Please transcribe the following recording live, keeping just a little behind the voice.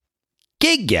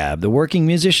Gig Gab, the Working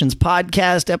Musicians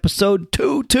Podcast, episode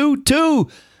 222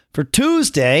 for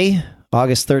Tuesday,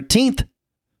 August 13th,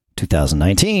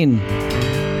 2019.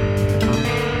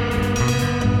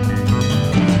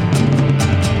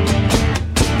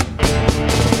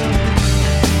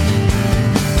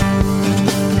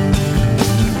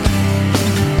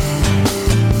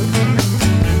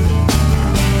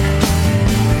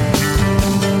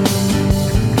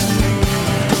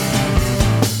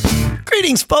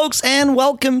 Greetings, folks, and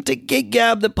welcome to Gig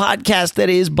Gab, the podcast that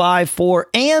is by, for,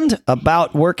 and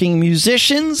about working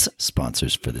musicians.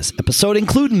 Sponsors for this episode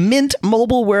include Mint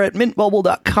Mobile, where at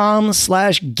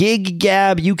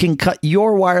mintmobile.com/giggab you can cut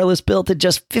your wireless bill to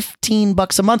just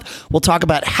 $15 a month. We'll talk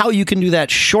about how you can do that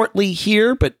shortly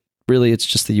here, but really it's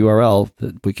just the URL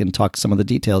that we can talk some of the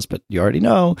details, but you already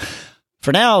know.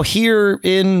 For now, here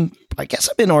in, I guess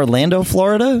I'm in Orlando,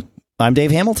 Florida, I'm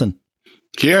Dave Hamilton.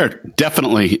 Here,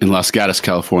 definitely in Los Gatos,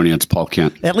 California, it's Paul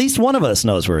Kent. At least one of us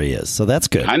knows where he is, so that's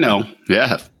good. I know,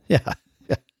 yeah.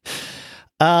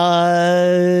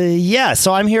 Yeah,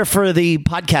 so I'm here for the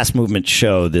Podcast Movement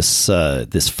show this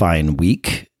fine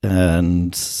week.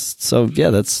 And so, yeah,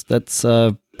 that's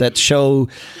that show.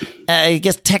 I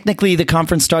guess technically the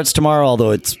conference starts tomorrow,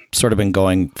 although it's sort of been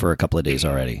going for a couple of days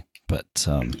already. But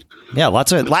yeah,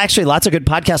 lots of good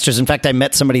podcasters. In fact, I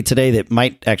met somebody today that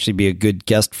might actually be a good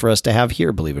guest for us to have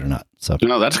here, believe it or not. So,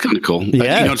 no, that's kind of cool.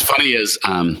 Yeah. You know, what's funny is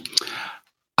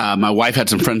my wife had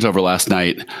some friends over last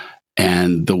night,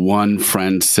 and the one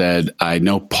friend said, "I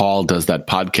know Paul does that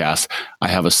podcast. I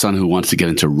have a son who wants to get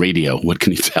into radio. What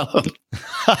can you tell him?"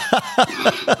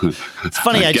 It's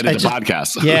funny. Get into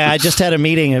podcast. Yeah, I just had a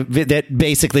meeting that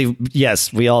basically,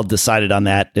 yes, we all decided on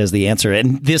that as the answer.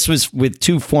 And this was with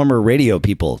two former radio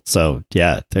people. So,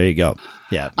 yeah, there you go.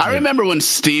 Yeah. I remember when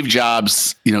Steve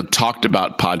Jobs, talked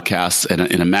about podcasts in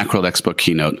a Macworld Expo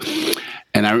keynote.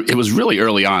 And it was really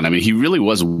early on. I mean, he really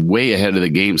was way ahead of the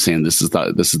game, saying this is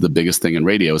the biggest thing in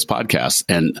radio is podcasts.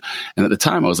 And at the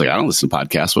time, I was like, I don't listen to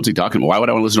podcasts. What's he talking about? Why would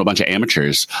I want to listen to a bunch of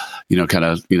amateurs?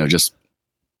 Just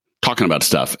talking about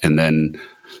stuff. And then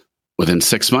within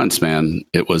 6 months, man,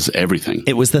 it was everything.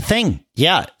 It was the thing.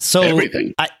 Yeah. So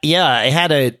everything. I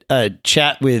had a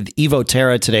chat with Evo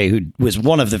Terra today, who was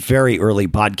one of the very early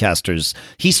podcasters.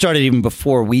 He started even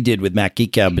before we did with Mac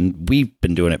Geek Gab, and we've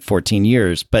been doing it 14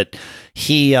 years. But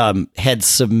he had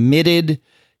submitted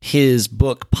his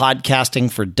book,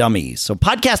 Podcasting for Dummies. So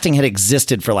podcasting had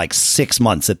existed for like 6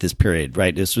 months at this period,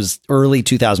 right? This was early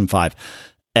 2005.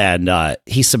 And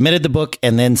he submitted the book,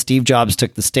 and then Steve Jobs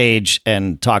took the stage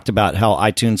and talked about how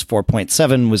iTunes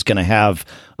 4.7 was going to have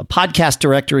a podcast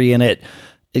directory in it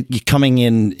coming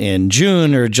in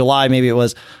June or July, maybe it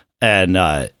was. And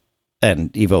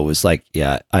Evo was like,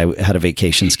 yeah, I had a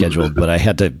vacation scheduled, but I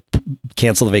had to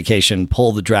cancel the vacation,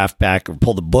 pull the draft back, or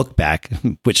pull the book back,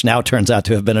 which now turns out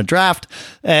to have been a draft,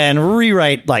 and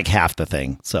rewrite like half the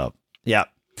thing. So, yeah.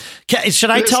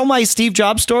 Should I tell my Steve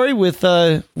Jobs story with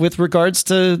regards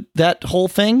to that whole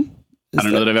thing? I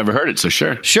don't know that I've ever heard it, so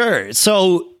sure. Sure.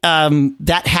 So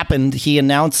that happened. He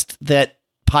announced that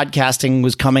podcasting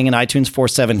was coming in iTunes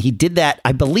 4.7. He did that,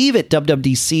 I believe, at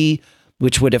WWDC,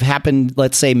 which would have happened,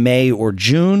 let's say, May or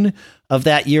June of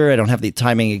that year. I don't have the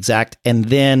timing exact. And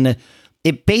then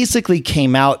it basically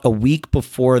came out a week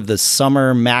before the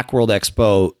summer Macworld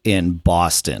Expo in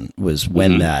Boston was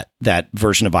when that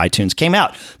version of iTunes came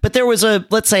out. But there was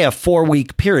let's say a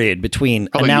 4-week period between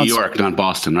New York, not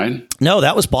Boston, right? No,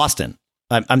 that was Boston.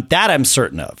 I'm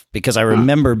certain of, because I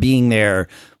remember being there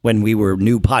when we were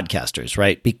new podcasters,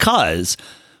 right? Because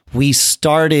we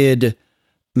started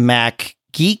Mac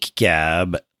Geek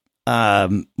Gab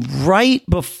right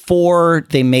before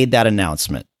they made that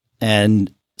announcement.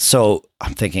 And so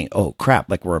I'm thinking, oh, crap,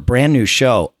 like we're a brand new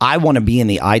show. I want to be in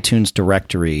the iTunes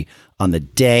directory on the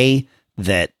day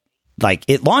that like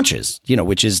it launches,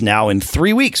 which is now in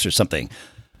 3 weeks or something.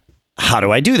 How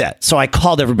do I do that? So I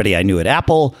called everybody I knew at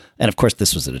Apple. And of course,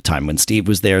 this was at a time when Steve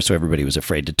was there. So everybody was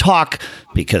afraid to talk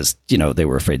because, they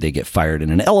were afraid they'd get fired in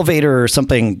an elevator or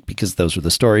something, because those were the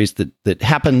stories that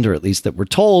happened, or at least that were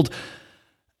told.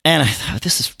 And I thought,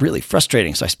 this is really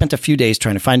frustrating. So I spent a few days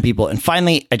trying to find people. And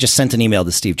finally, I just sent an email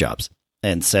to Steve Jobs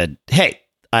and said, hey,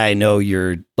 I know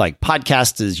your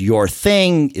podcast is your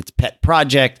thing. It's pet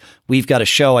project. We've got a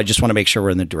show. I just want to make sure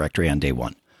we're in the directory on day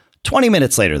one. 20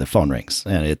 minutes later, the phone rings,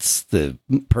 and it's the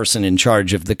person in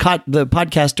charge of the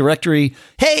podcast directory.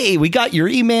 Hey, we got your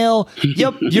email.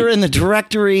 Yep, you're in the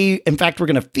directory. In fact, we're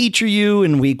going to feature you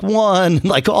in week 1,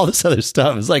 like all this other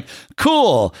stuff. It's like,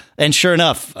 cool. And sure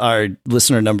enough, our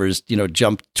listener numbers,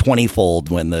 jumped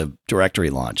 20-fold when the directory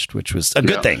launched, which was a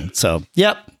good thing. So,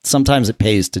 yep, sometimes it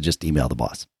pays to just email the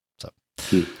boss. So,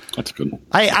 That's good.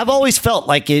 I've always felt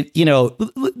like it,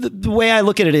 the way I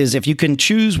look at it is if you can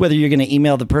choose whether you're going to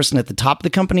email the person at the top of the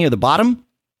company or the bottom,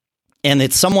 and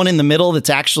it's someone in the middle that's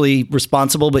actually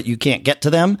responsible, but you can't get to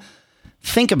them.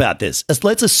 Think about this.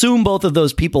 Let's assume both of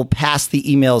those people pass the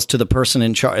emails to the person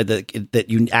in charge that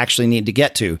you actually need to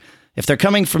get to. If they're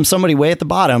coming from somebody way at the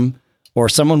bottom or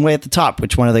someone way at the top,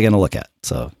 which one are they going to look at?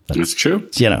 So that's true.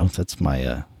 That's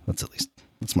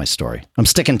my story. I'm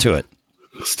sticking to it.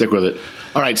 Stick with it.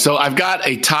 All right. So I've got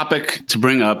a topic to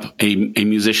bring up, a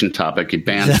musician topic, a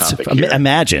band topic here.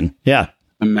 Imagine. Yeah.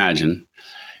 Imagine.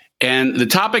 And the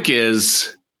topic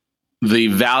is the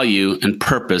value and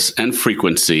purpose and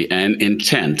frequency and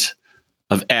intent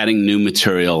of adding new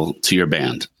material to your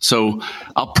band. So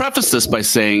I'll preface this by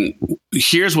saying,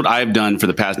 here's what I've done for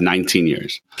the past 19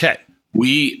 years. Okay.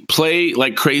 We play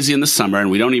like crazy in the summer, and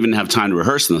we don't even have time to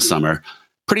rehearse in the summer.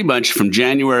 Pretty much from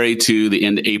January to the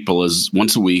end of April is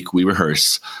once a week we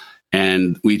rehearse,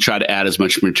 and we try to add as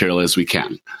much material as we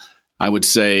can. I would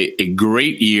say a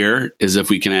great year is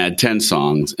if we can add 10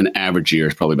 songs. An average year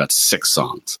is probably about 6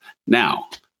 songs. Now,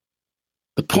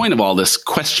 the point of all this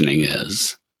questioning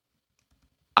is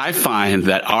I find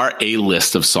that our A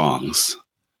list of songs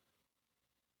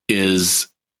is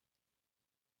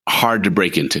hard to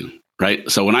break into, right?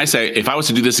 So when I say, if I was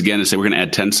to do this again and say we're going to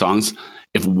add 10 songs,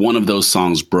 if one of those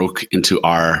songs broke into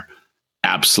our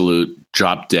absolute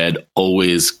drop dead,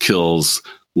 always kills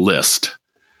list.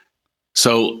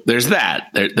 So there's that.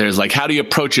 There's like, how do you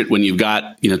approach it when you've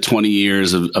got, 20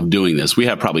 years of doing this? We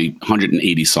have probably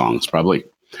 180 songs, probably.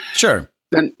 Sure.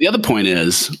 Then the other point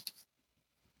is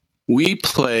we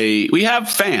have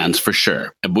fans for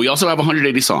sure. But we also have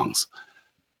 180 songs.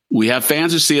 We have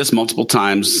fans who see us multiple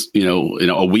times, in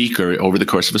a week or over the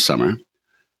course of a summer.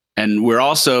 And we're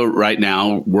also right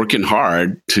now working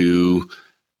hard to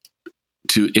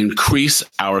increase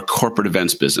our corporate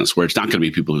events business, where it's not going to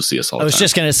be people who see us all the time. I was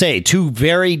just going to say 2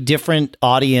 very different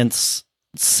audience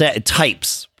set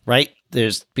types, right?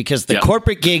 Because the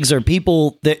corporate gigs are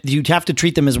people that you have to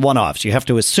treat them as one-offs. You have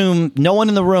to assume no one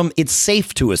in the room. It's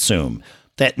safe to assume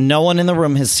that no one in the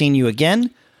room has seen you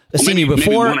again. Seen you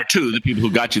before. Maybe 1 or 2, the people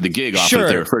who got you the gig off if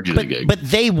they referred you to the gig. But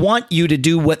they want you to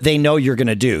do what they know you're going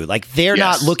to do. Like they're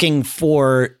not looking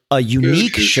for a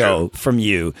unique show from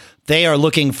you. They are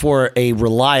looking for a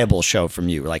reliable show from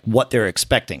you, like what they're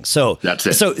expecting. So that's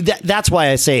it. So that's why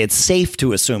I say it's safe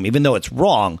to assume, even though it's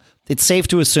wrong, it's safe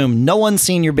to assume no one's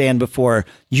seen your band before.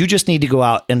 You just need to go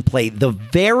out and play the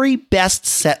very best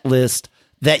set list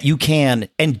that you can.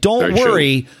 And don't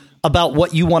worry about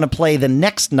what you want to play the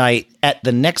next night at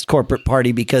the next corporate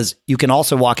party, because you can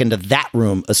also walk into that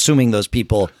room assuming those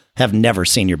people have never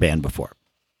seen your band before.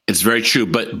 It's very true,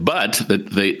 but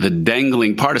the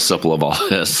dangling participle of all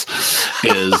this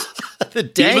is the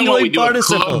dangling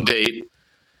participle.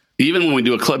 Even when we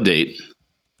do a club date,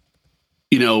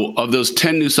 of those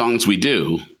 10 new songs we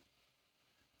do,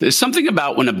 there's something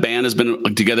about when a band has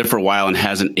been together for a while and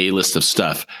has an A list of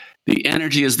stuff. The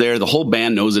energy is there. The whole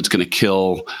band knows it's going to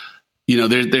kill.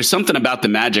 There's something about the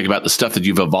magic, about the stuff that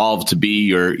you've evolved to be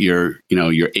your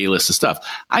A list of stuff.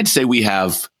 I'd say we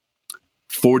have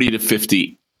 40 to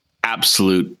 50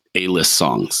 absolute A list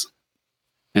songs,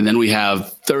 and then we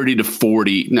have 30 to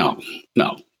 40,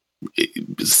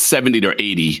 70 to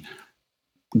 80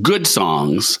 good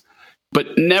songs.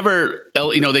 But never,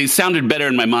 they sounded better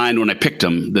in my mind when I picked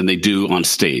them than they do on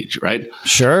stage, right?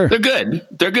 Sure, they're good.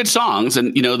 They're good songs,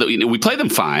 and we play them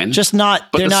fine. Just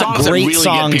not, but they're not great really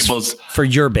songs for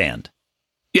your band.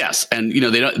 Yes, and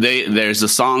there's the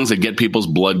songs that get people's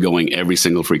blood going every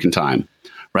single freaking time,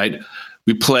 right?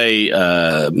 We play,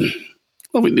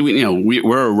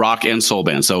 we're a rock and soul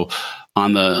band, so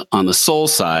on the soul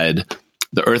side,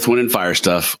 the Earth, Wind, and Fire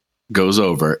stuff goes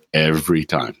over every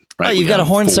time. Right? You've got a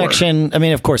horn section. I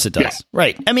mean, of course it does. Yeah.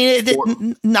 Right. I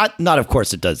mean, not of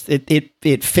course it does.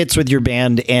 It fits with your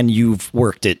band, and you've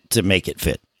worked it to make it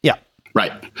fit. Yeah.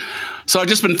 Right. So I've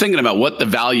just been thinking about what the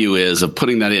value is of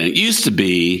putting that in. It used to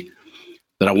be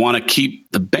that I want to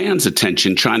keep the band's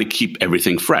attention, trying to keep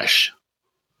everything fresh.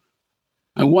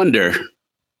 I wonder,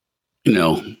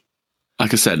 like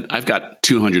I said, I've got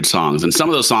 200 songs, and some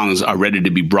of those songs are ready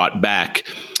to be brought back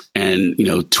and,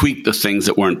 tweak the things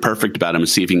that weren't perfect about them and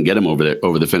see if you can get them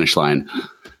over the finish line.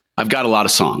 I've got a lot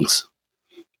of songs.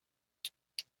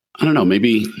 I don't know,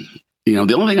 maybe, the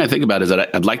only thing I think about is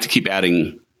that I'd like to keep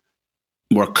adding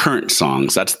more current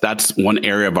songs. That's one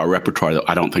area of our repertoire that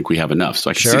I don't think we have enough. So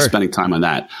I can see spending time on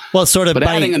that. Well, but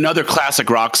adding another classic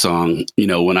rock song,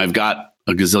 when I've got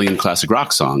a gazillion classic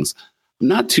rock songs, I'm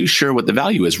not too sure what the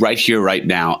value is right here, right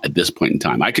now, at this point in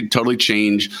time. I could totally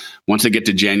change once I get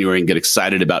to January and get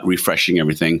excited about refreshing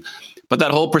everything. But that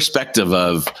whole perspective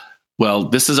of, well,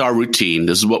 this is our routine.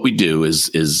 This is what we do. Is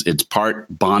it's part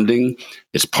bonding,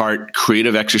 it's part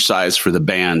creative exercise for the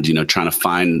band. Trying to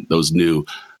find those new.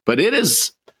 But it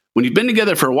is, when you've been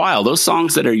together for a while, those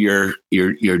songs that are your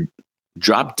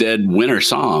drop dead winner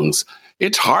songs,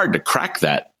 it's hard to crack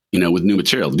that, with new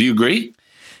material. Do you agree?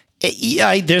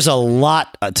 Yeah, there's a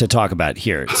lot to talk about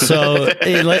here. So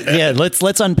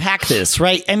let's unpack this,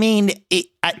 right? I mean,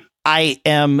 I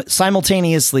am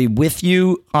simultaneously with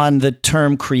you on the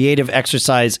term creative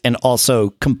exercise, and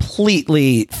also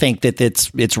completely think that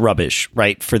it's rubbish,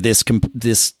 right? For this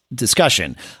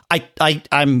discussion,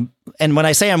 I'm, and when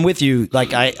I say I'm with you,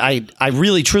 like I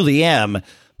really truly am.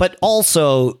 But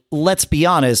also, let's be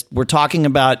honest, we're talking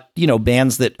about,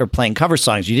 bands that are playing cover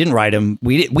songs. You didn't write them.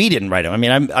 We didn't write them. I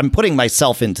mean, I'm putting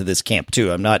myself into this camp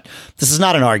too. This is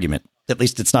not an argument. At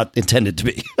least it's not intended to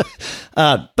be.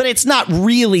 But it's not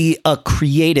really a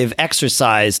creative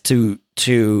exercise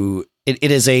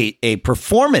it is a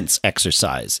performance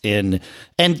exercise and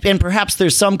perhaps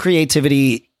there's some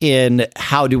creativity in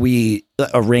how do we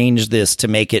arrange this to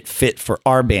make it fit for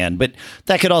our band. But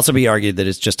that could also be argued that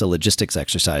it's just a logistics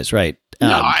exercise, right? No,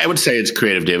 I would say it's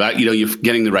creative, Dave. You're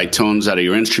getting the right tones out of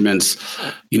your instruments,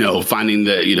 finding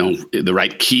the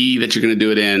right key that you're going to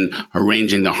do it in,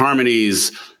 arranging the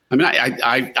harmonies. I mean,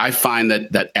 I find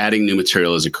that adding new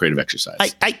material is a creative exercise.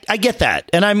 I get that,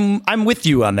 and I'm with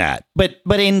you on that. But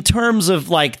in terms of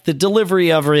like the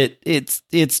delivery of it,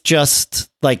 it's just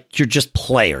like you're just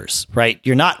players, right?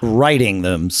 You're not writing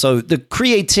them, so the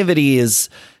creativity is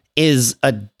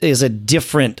a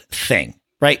different thing,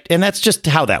 right? And that's just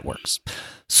how that works.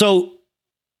 So,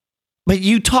 but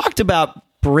you talked about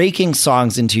breaking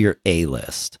songs into your A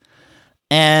list,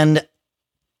 and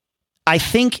I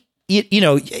think.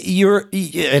 You're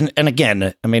and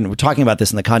again, I mean, we're talking about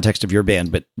this in the context of your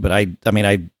band, but I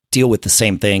deal with the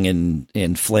same thing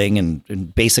in Fling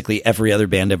and basically every other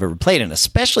band I've ever played in,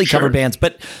 especially cover bands,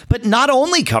 but not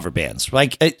only cover bands,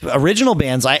 like original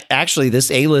bands. This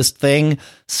A-list thing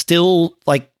still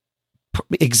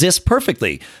exists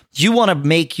perfectly. You want to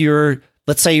make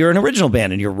let's say you're an original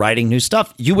band and you're writing new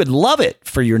stuff. You would love it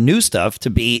for your new stuff to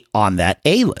be on that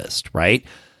A-list, right?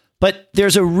 But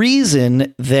there's a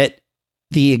reason that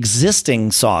the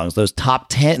existing songs, those top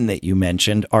 10 that you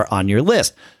mentioned, are on your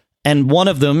list. And one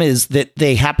of them is that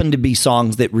they happen to be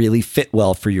songs that really fit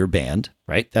well for your band,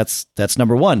 right? That's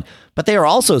number one. But they are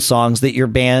also songs that your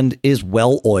band is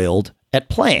well-oiled at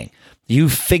playing.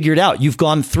 You've figured out, you've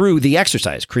gone through the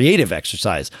creative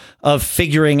exercise of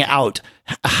figuring out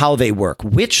how they work,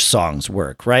 which songs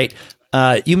work, right?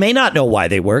 You may not know why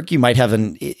they work. You might have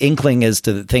an inkling as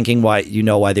to thinking why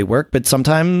they work, but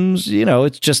sometimes,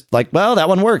 it's just like, well, that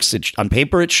one works. On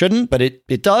paper, it shouldn't, but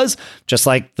it does. Just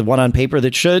like the one on paper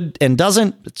that should and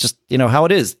doesn't. It's just, how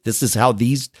it is. This is how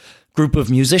these group of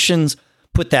musicians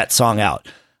put that song out.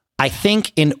 I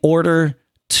think in order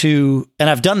to, and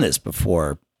I've done this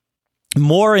before,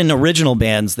 more in original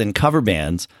bands than cover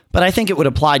bands, but I think it would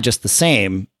apply just the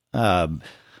same.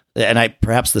 And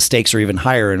perhaps the stakes are even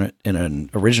higher in an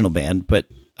original band, but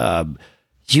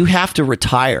you have to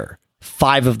retire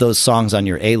 5 of those songs on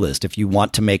your A list if you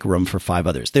want to make room for 5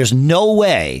 others. There's no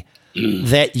way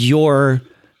that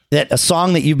a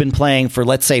song that you've been playing for,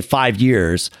 let's say, 5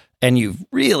 years, and you've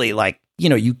really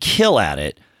you kill at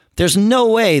it. There's no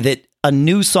way that a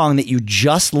new song that you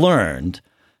just learned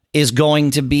is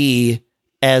going to be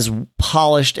as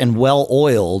polished and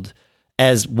well-oiled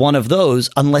as one of those,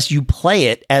 unless you play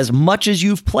it as much as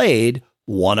you've played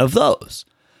one of those.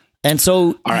 And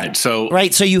so, all right, so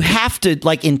you have to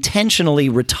intentionally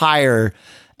retire,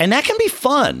 and that can be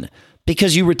fun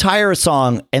because you retire a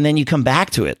song and then you come back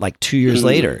to it 2 years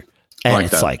later, and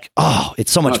it's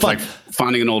it's so much fun. Like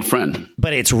finding an old friend,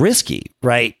 but it's risky,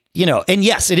 right? And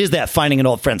yes, it is that finding an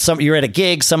old friend. You're at a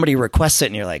gig, somebody requests it,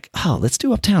 and you're like, oh, let's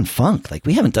do Uptown Funk.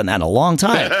 We haven't done that in a long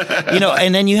time,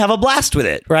 and then you have a blast with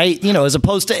it, right? As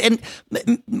opposed to, and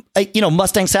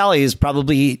Mustang Sally is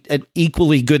probably an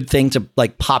equally good thing to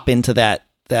pop into that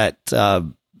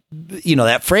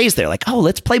phrase there. Oh,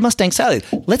 let's play Mustang Sally.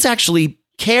 Let's actually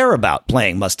care about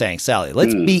playing Mustang Sally.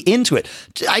 Let's be into it.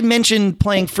 I mentioned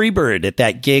playing Freebird at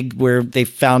that gig where they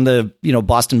found the,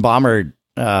 Boston Bomber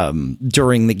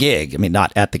during the gig. I mean,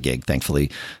 not at the gig, thankfully,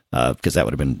 because that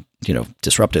would have been,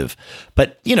 disruptive.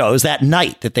 But, it was that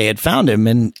night that they had found him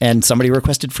and somebody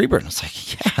requested Freebird. And I was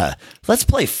like, yeah, let's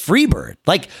play Freebird.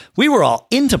 We were all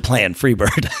into playing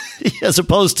Freebird as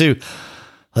opposed to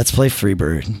let's play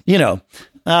Freebird,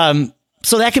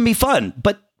 so that can be fun,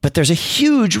 but there's a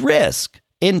huge risk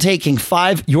in taking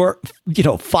 5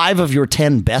 of your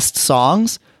 10 best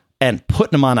songs and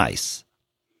putting them on ice,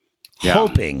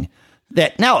 hoping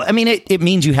that now, I mean, it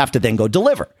means you have to then go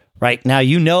deliver. Right now,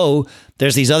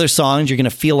 there's these other songs, you're going to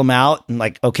feel them out and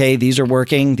like, okay, these are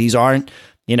working, these aren't,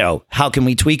 how can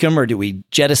we tweak them, or do we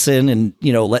jettison and,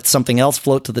 let something else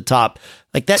float to the top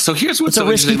like that? So here's what's a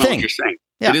risky thing. What you're saying.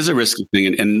 Yeah. It is a risky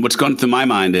thing. And what's going through my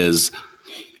mind is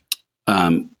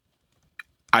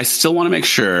I still want to make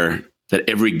sure that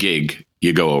every gig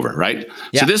you go over, right?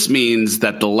 Yeah. So this means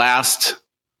that the last,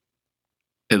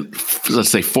 let's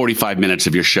say 45 minutes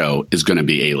of your show is going to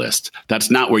be A-list.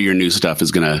 That's not where your new stuff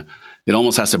is going to, it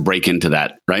almost has to break into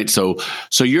that, right? So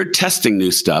you're testing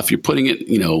new stuff. You're putting it,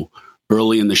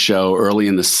 early in the show, early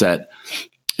in the set,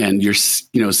 and you're,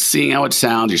 seeing how it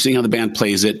sounds. You're seeing how the band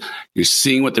plays it. You're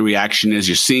seeing what the reaction is.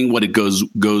 You're seeing what it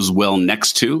goes well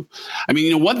next to. I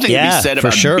mean, one thing to be said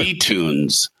about B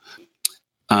tunes,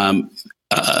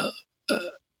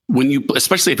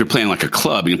 especially if you're playing like a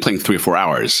club and you're playing 3 or 4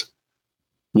 hours,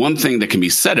 one thing that can be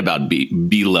said about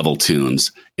B level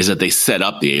tunes is that they set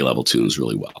up the A level tunes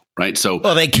really well, right? So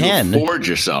they can forge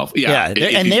yourself. Yeah.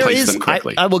 And there is,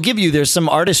 I will give you, there's some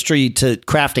artistry to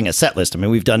crafting a set list. I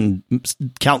mean, we've done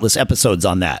countless episodes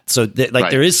on that. So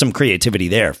there is some creativity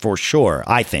there for sure,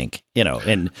 I think,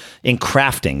 in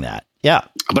crafting that. Yeah.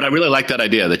 But I really like that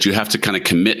idea that you have to kind of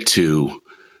commit to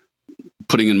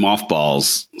putting in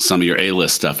mothballs some of your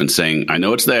A-list stuff and saying, I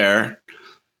know it's there.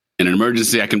 In an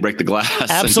emergency, I can break the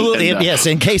glass. Absolutely. Yes.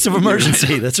 In case of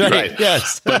emergency. That's right. Right.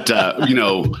 Yes. But,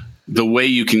 the way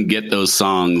you can get those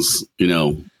songs,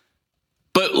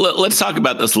 but let's talk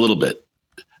about this a little bit.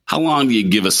 How long do you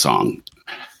give a song?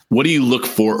 What do you look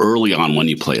for early on when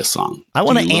you play a song? I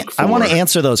want to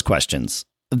answer those questions.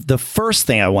 The first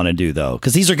thing I want to do, though,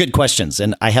 because these are good questions,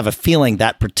 and I have a feeling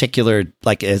that particular,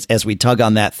 like as we tug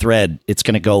on that thread, it's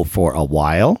going to go for a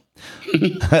while.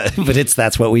 But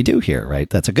that's what we do here, right?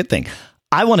 That's a good thing.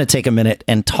 I want to take a minute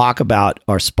and talk about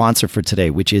our sponsor for today,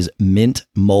 which is Mint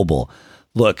Mobile.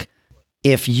 Look,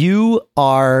 if you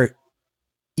are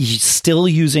still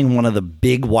using one of the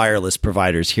big wireless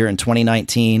providers here in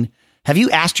 2019, have you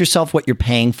asked yourself what you're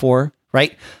paying for,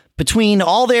 right? Between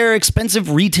all their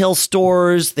expensive retail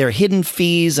stores, their hidden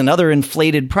fees, and other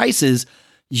inflated prices,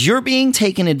 you're being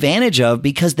taken advantage of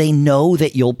because they know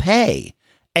that you'll pay.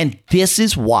 And this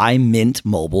is why Mint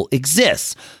Mobile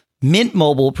exists. Mint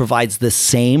Mobile provides the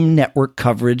same network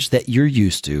coverage that you're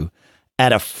used to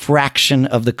at a fraction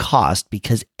of the cost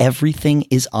because everything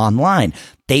is online.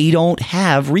 They don't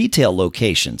have retail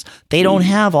locations. They don't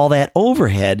have all that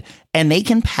overhead, and they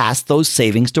can pass those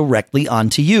savings directly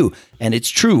onto you. And it's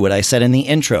true what I said in the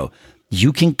intro.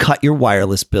 You can cut your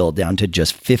wireless bill down to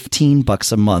just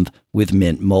 $15 a month with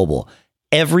Mint Mobile.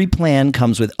 Every plan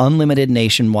comes with unlimited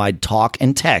nationwide talk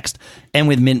and text. And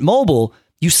with Mint Mobile,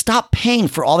 you stop paying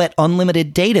for all that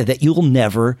unlimited data that you'll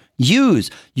never use.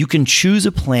 You can choose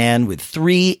a plan with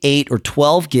 3, 8, or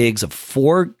 12 gigs of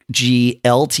 4G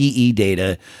LTE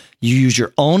data. You use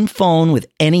your own phone with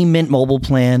any Mint Mobile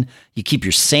plan. You keep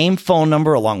your same phone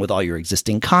number along with all your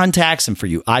existing contacts. And for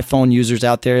you iPhone users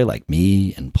out there like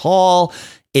me and Paul,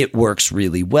 it works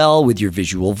really well with your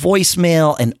visual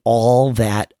voicemail and all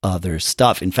that other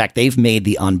stuff. In fact, they've made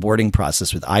the onboarding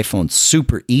process with iPhone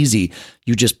super easy.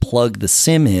 You just plug the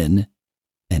SIM in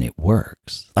and it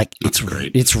works. Like it's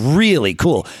great. It's really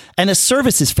cool. And the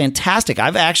service is fantastic.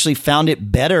 I've actually found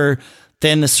it better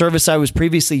than the service I was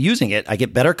previously using it. I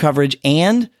get better coverage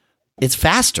and it's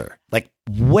faster, like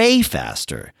way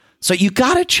faster. So you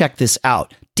got to check this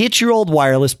out. Ditch your old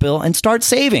wireless bill and start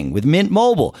saving with Mint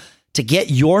Mobile. To get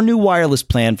your new wireless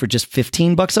plan for just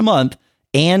 $15 a month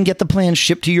and get the plan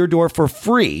shipped to your door for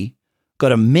free, go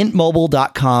to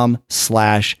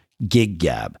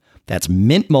mintmobile.com/giggab. That's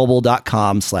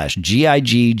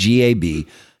mintmobile.com/giggab.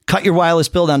 Cut your wireless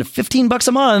bill down to $15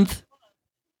 a month.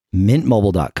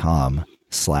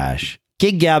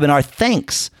 mintmobile.com/giggab. And our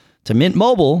thanks to Mint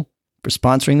Mobile for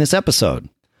sponsoring this episode.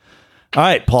 All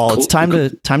right, Paul, cool. It's time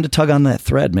to tug on that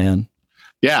thread, man.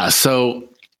 Yeah. So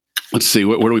let's see,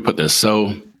 where do we put this?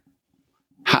 So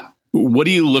what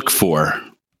do you look for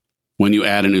when you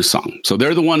add a new song? So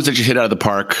they're the ones that you hit out of the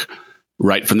park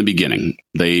right from the beginning.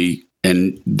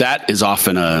 And that is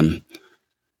often a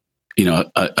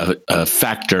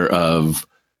factor of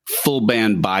full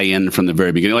band buy-in from the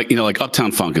very beginning. Like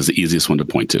Uptown Funk is the easiest one to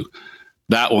point to.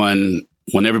 That one,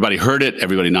 when everybody heard it,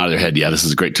 everybody nodded their head. Yeah, this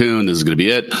is a great tune. This is going to be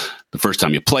it. The first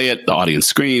time you play it, the audience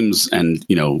screams, and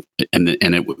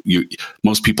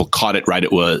most people caught it right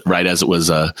as it was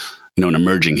an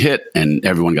emerging hit, and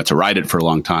everyone got to ride it for a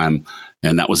long time,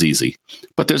 and that was easy.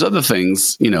 But there's other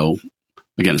things,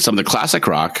 again, some of the classic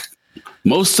rock,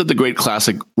 most of the great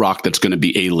classic rock that's going to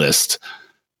be A-list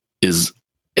is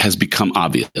has become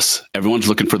obvious. Everyone's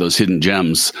looking for those hidden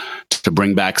gems to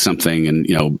bring back something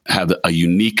and, have a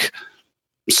unique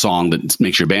song that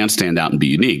makes your band stand out and be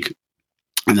unique.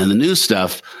 And then the new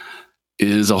stuff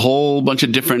is a whole bunch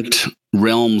of different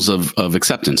realms of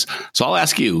acceptance. So I'll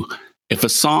ask you, if a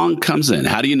song comes in,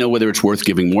 how do you know whether it's worth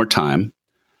giving more time?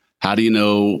 How do you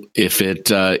know if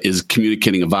it is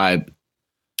communicating a vibe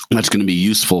that's going to be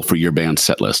useful for your band's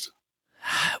set list?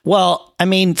 Well, I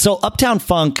mean, so Uptown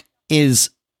Funk is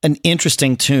an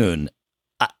interesting tune.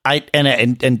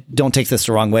 And don't take this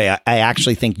the wrong way. I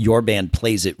actually think your band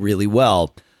plays it really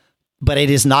well, but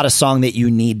it is not a song that you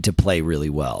need to play really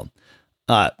well,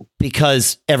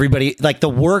 because everybody, like, the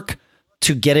work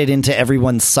to get it into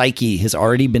everyone's psyche has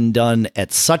already been done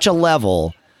at such a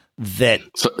level that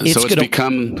it's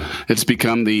become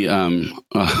the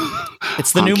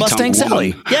it's the new Mustang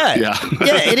Sally. Yeah,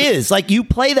 it is. Like, you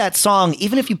play that song,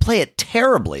 even if you play it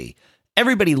terribly,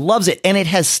 everybody loves it, and it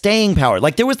has staying power.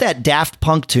 Like, there was that Daft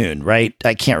Punk tune, right?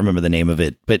 I can't remember the name of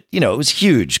it, but it was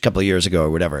huge a couple of years ago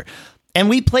or whatever. And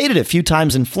we played it a few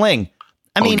times in Fling.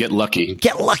 I mean, Get Lucky.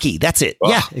 Get Lucky. That's it. Oh,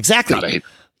 yeah, exactly.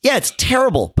 Yeah, it's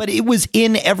terrible, but it was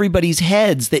in everybody's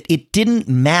heads that it didn't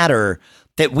matter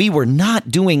that we were not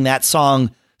doing that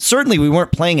song. Certainly we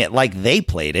weren't playing it like they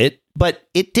played it, but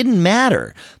it didn't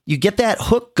matter. You get that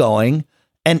hook going,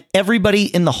 and everybody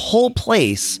in the whole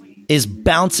place is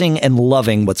bouncing and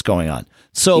loving what's going on.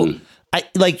 So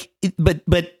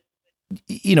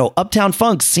Uptown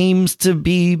Funk seems to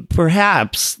be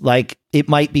perhaps like it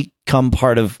might become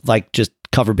part of like just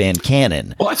cover band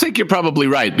canon. Well, I think you're probably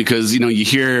right, because, you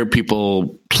hear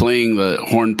people playing the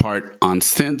horn part on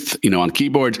synth, on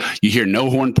keyboards. You hear no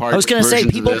horn part. I was going to say,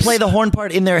 people play the horn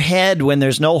part in their head when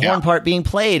there's no horn part being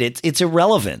played. It's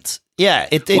irrelevant. Yeah.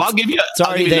 I'll give you, it's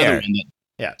already there.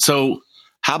 Yeah. So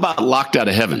how about Locked Out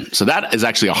of Heaven? So that is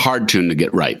actually a hard tune to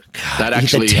get right. That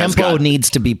actually the tempo needs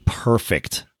to be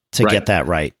perfect to get that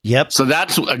right. Yep. So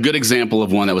that's a good example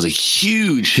of one that was a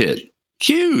huge hit.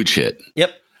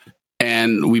 Yep.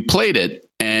 And we played it,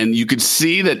 and you could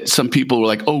see that some people were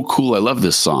like, "Oh, cool, I love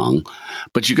this song."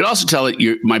 But you could also tell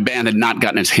that my band had not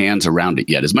gotten its hands around it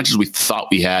yet, as much as we thought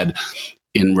we had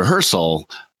in rehearsal.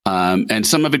 And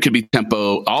some of it could be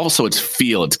tempo. Also, it's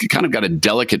feel. It's kind of got a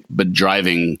delicate but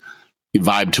driving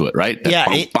vibe to it, right? Yeah,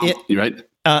 right.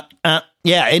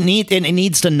 It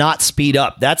needs to not speed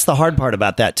up. That's the hard part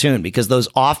about that tune, because those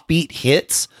offbeat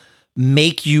hits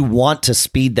make you want to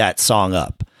speed that song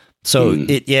up. So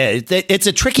it's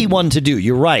a tricky one to do.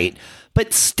 You're right.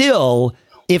 But still,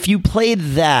 if you played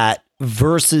that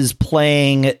versus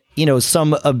playing,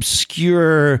 some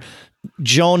obscure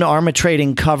Joan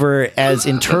Armatrading cover as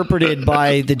interpreted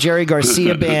by the Jerry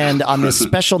Garcia band on this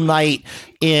special night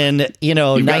in,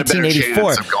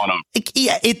 1984,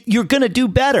 you're going to do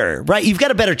better, right? You've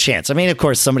got a better chance. I mean, of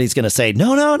course, somebody's going to say,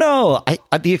 no,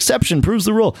 the exception proves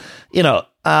the rule.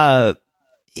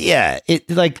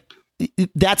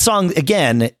 That song,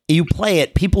 again, you play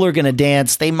it, people are going to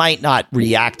dance. They might not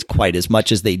react quite as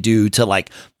much as they do to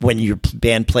like when your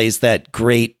band plays that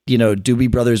great,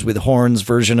 Doobie Brothers with horns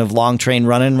version of Long Train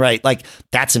Runnin', right? Like,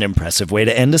 that's an impressive way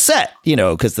to end a set,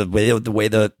 because the way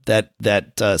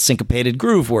that syncopated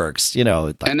groove works, and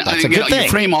that's a good thing. You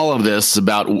frame all of this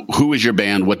about who is your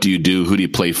band, what do you do, who do you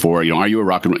play for? Are you a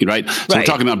rock and roll, right? So we're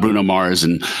talking about Bruno Mars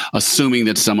and assuming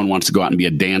that someone wants to go out and be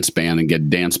a dance band and get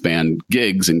dance band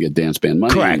gigs and get dance band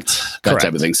money, correct, that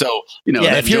type of thing. So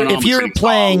if you're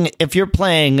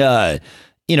playing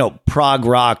prog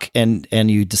rock and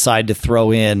you decide to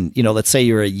throw in, let's say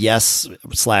you're a Yes/Rush/ELP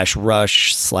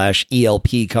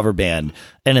cover band,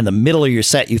 and in the middle of your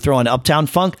set you throw in Uptown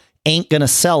Funk, ain't gonna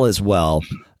sell as well.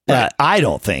 Right. I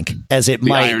don't think as it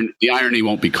might. The irony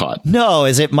won't be caught. No,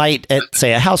 as it might at,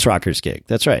 say, a House Rockers gig.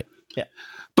 That's right. Yeah.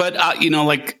 But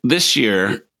like this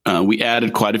year, we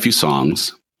added quite a few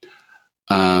songs.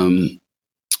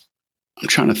 I'm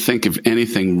trying to think if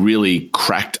anything really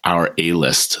cracked our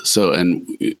A-list.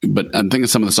 But I'm thinking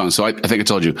some of the songs. So I think I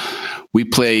told you, we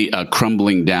play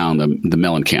Crumbling Down, the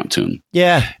Mellencamp tune.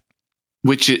 Yeah.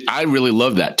 I really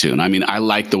love that tune. I mean, I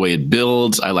like the way it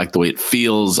builds. I like the way it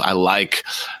feels. I like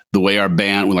the way our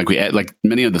band, we add, like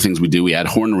many of the things we do, we add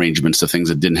horn arrangements to things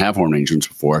that didn't have horn arrangements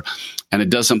before. And it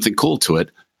does something cool to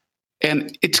it.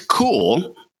 And it's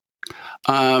cool.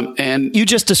 And you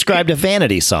just described a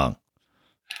Vanity song.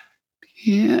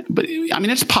 Yeah, but I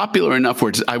mean, it's popular enough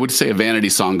where I would say a Vanity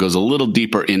song goes a little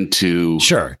deeper into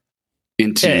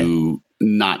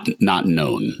not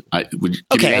known.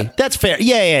 That's fair.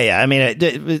 Yeah. I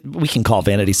mean, we can call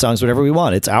Vanity songs whatever we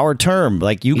want. It's our term.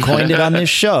 Like, you coined it on this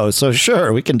show, so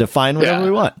sure, we can define whatever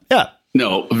we want. Yeah.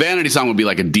 No, vanity song would be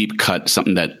like a deep cut,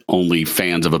 something that only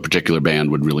fans of a particular band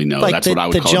would really know. Like that's what I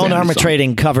would call the Joan Vanity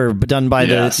Armatrading cover done by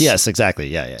yes, exactly.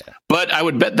 Yeah. But I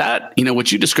would bet that, what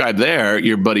you described there,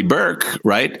 your buddy Burke,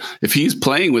 right? If he's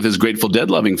playing with his Grateful Dead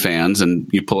loving fans and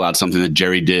you pull out something that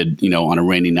Jerry did, on a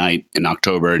rainy night in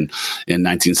October in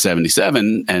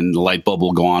 1977, and the light bulb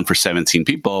will go on for 17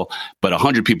 people, but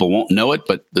 100 people won't know it,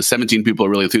 but the 17 people are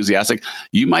really enthusiastic,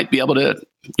 you might be able to,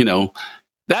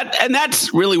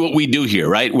 that's really what we do here,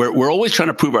 right? We're always trying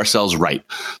to prove ourselves right.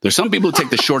 There's some people who take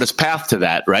the shortest path to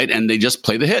that, right? And they just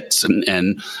play the hits,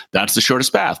 and that's the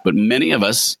shortest path. But many of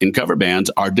us in cover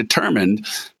bands are determined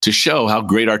to show how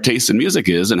great our taste in music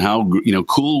is, and how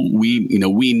cool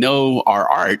we know our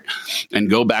art, and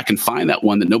go back and find that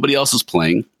one that nobody else is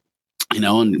playing.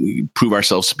 And we prove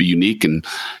ourselves to be unique, and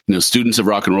students of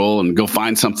rock and roll, and go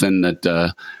find something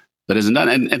that isn't done.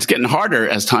 And it's getting harder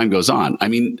as time goes on. I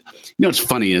mean, what's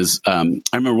funny is I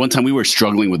remember one time we were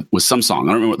struggling with some song.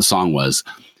 I don't remember what the song was,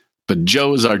 but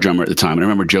Joe was our drummer at the time. And I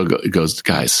remember Joe goes,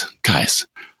 guys,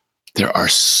 there are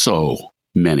so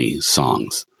many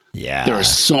songs. Yeah. There are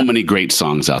so many great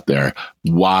songs out there.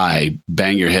 Why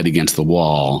bang your head against the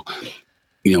wall,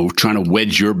 trying to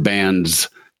wedge your band's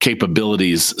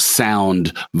capabilities,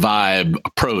 sound, vibe,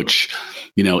 approach,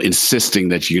 insisting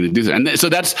that you're going to do that. And so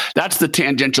that's the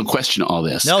tangential question to all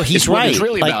this. No, he's right. It's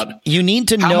really like, about you need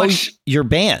to know your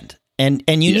band, and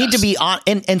you need to be on,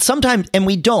 and sometimes, and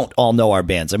we don't all know our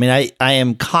bands. I mean, I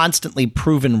am constantly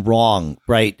proven wrong,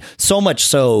 right? So much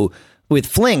so with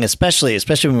Fling, especially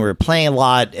when we were playing a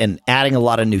lot and adding a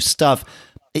lot of new stuff.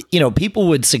 People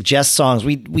would suggest songs.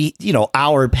 We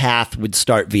our path would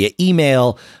start via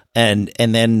email, and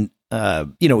then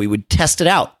we would test it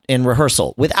out in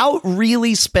rehearsal without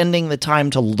really spending the time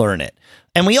to learn it.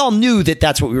 And we all knew that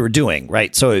that's what we were doing,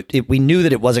 right? So we knew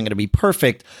that it wasn't going to be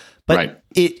perfect, but right.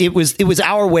 it was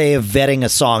our way of vetting a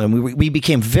song, and we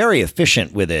became very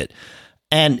efficient with it.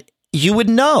 And you would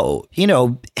know,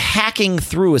 hacking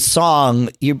through a song,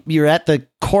 you're at the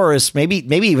chorus, maybe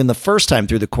even the first time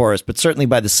through the chorus, but certainly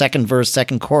by the second verse,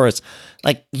 second chorus,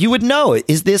 like you would know,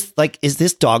 is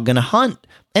this dog going to hunt?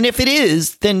 And if it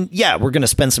is, then yeah, we're going to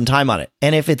spend some time on it.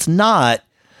 And if it's not,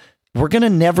 we're going to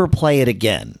never play it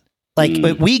again.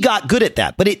 Like we got good at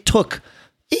that, but it took,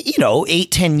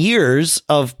 8-10 years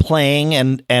of playing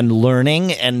and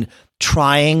learning and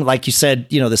trying, like you said,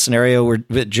 the scenario where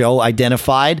Joe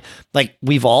identified, like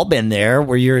we've all been there,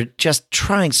 where you're just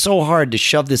trying so hard to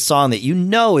shove this song that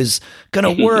is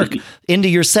going to work into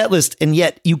your set list, and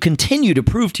yet you continue to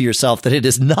prove to yourself that it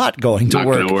is not going to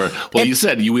work. Well, you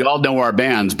said we all know our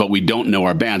bands, but we don't know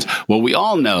our bands. What we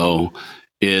all know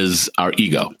is our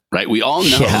ego, right? We all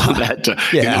know that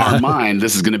in our mind,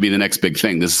 this is going to be the next big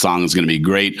thing. This song is going to be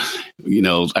great.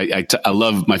 I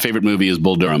love, my favorite movie is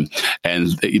Bull Durham. And,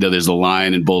 there's a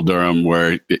line in Bull Durham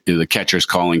where the catcher's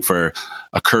calling for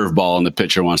a curveball and the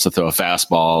pitcher wants to throw a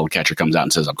fastball. The catcher comes out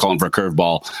and says, I'm calling for a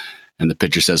curveball. And the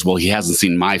pitcher says, well, he hasn't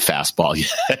seen my fastball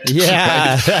yet.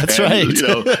 Yeah, right? That's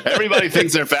right. Everybody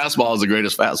thinks their fastball is the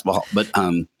greatest fastball, but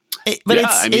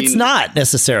it's not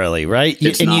necessarily, right?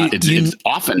 It's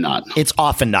often not. It's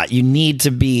often not. You need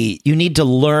to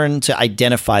learn to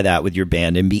identify that with your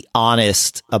band and be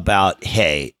honest about,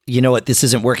 hey, you know what, this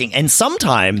isn't working. And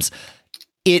sometimes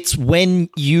it's when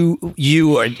you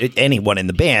or anyone in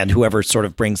the band, whoever sort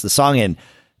of brings the song in,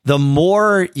 the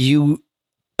more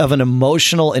of an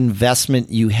emotional investment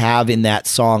you have in that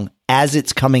song as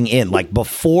it's coming in, like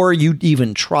before you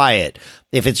even try it,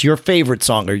 if it's your favorite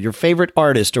song or your favorite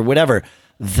artist or whatever,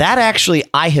 that actually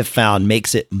I have found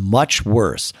makes it much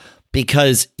worse,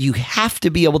 because you have to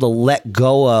be able to let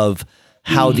go of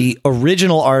how the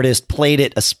original artist played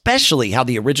it, especially how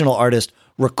the original artist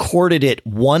recorded it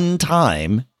one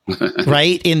time,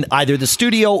 right? In either the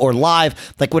studio or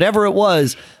live, like whatever it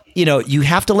was, you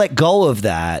have to let go of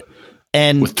that.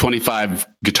 And with 25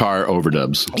 guitar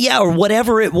overdubs. Yeah, or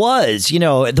whatever it was,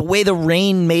 the way the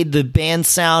rain made the band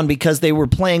sound because they were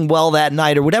playing well that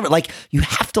night or whatever. Like, you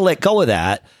have to let go of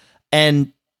that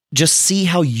and just see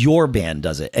how your band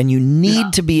does it. And you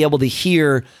need to be able to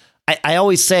hear. I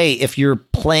always say, if you're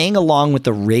playing along with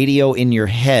the radio in your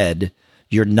head,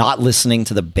 you're not listening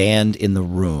to the band in the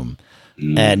room.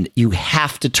 And you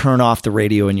have to turn off the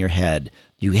radio in your head.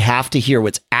 You have to hear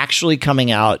what's actually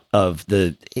coming out of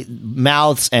the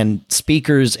mouths and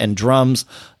speakers and drums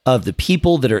of the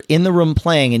people that are in the room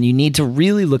playing. And you need to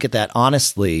really look at that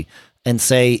honestly and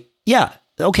say, yeah,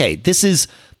 okay, this is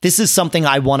something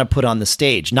I want to put on the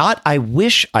stage. Not I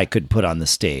wish I could put on the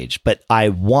stage, but I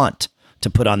want to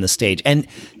put on the stage. And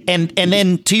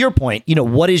then to your point,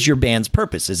 what is your band's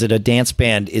purpose? Is it a dance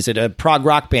band? Is it a prog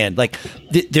rock band? Like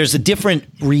there's a different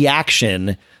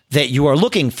reaction that you are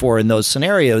looking for in those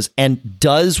scenarios. And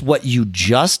does what you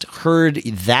just heard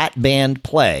that band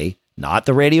play, not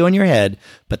the radio in your head,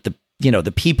 but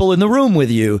the people in the room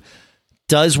with you,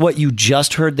 does what you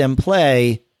just heard them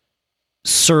play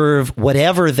serve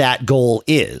whatever that goal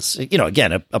is?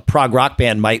 Again, a prog rock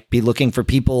band might be looking for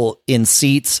people in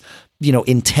seats,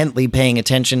 intently paying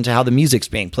attention to how the music's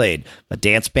being played. A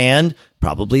dance band,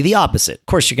 probably the opposite. Of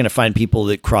course, you're going to find people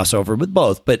that cross over with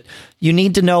both, but you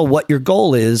need to know what your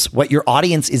goal is, what your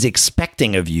audience is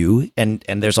expecting of you. And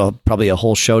there's probably a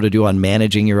whole show to do on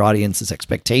managing your audience's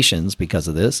expectations because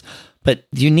of this, but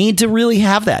you need to really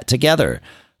have that together.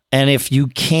 And if you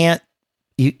can't,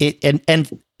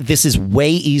 and this is way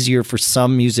easier for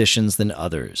some musicians than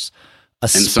others.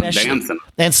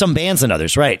 And some bands than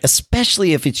others, right?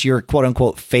 Especially if it's your quote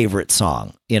unquote favorite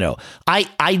song.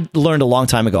 I learned a long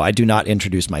time ago, I do not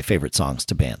introduce my favorite songs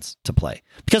to bands to play,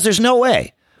 because there's no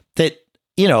way that,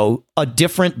 a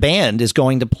different band is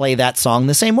going to play that song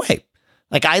the same way.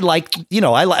 Like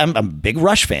I'm a big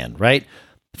Rush fan, right?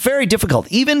 Very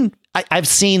difficult. Even I've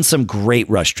seen some great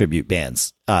Rush tribute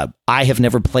bands. I have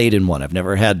never played in one. I've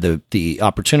never had the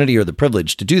opportunity or the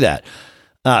privilege to do that.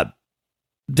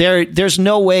 There's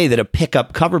no way that a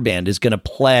pickup cover band is going to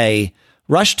play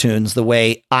Rush tunes the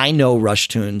way I know Rush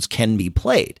tunes can be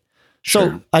played. Sure.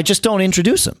 So I just don't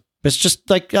introduce them. It's just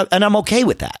like, and I'm okay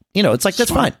with that. It's like,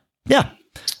 that's fine. Yeah.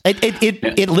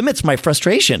 It limits my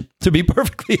frustration, to be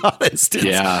perfectly honest.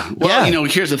 Yeah. Well,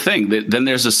 here's the thing. Then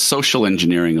there's a social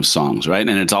engineering of songs, right?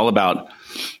 And it's all about,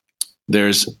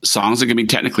 there's songs that can be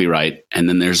technically right, and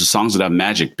then there's the songs that have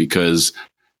magic because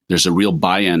there's a real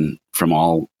buy-in from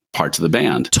all parts of the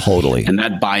band. Totally. And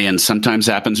that buy-in sometimes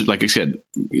happens, like I said,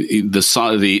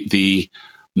 the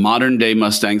modern day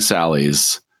Mustang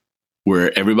Sallies,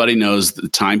 where everybody knows the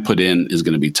time put in is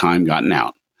going to be time gotten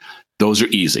out. Those are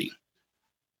easy.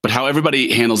 But how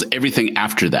everybody handles everything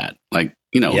after that, like,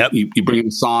 you bring in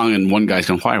a song and one guy's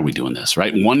going, why are we doing this?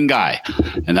 Right. One guy.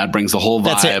 And that brings the whole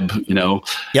vibe,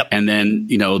 Yep. And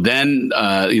then,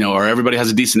 or everybody has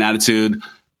a decent attitude,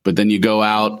 but then you go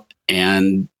out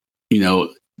and,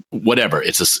 whatever.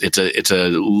 It's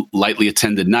a lightly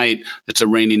attended night. It's a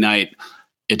rainy night.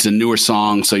 It's a newer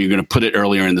song, so you're going to put it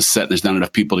earlier in the set. There's not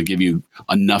enough people to give you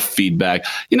enough feedback.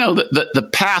 The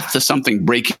path to something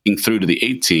breaking through to the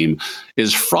A team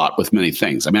is fraught with many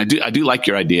things. I mean, I do like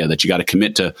your idea that you got to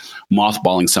commit to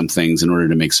mothballing some things in order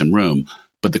to make some room.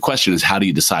 But the question is, how do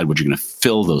you decide what you're going to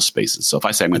fill those spaces? So if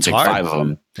I say I'm going to take 5 of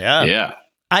them, yeah.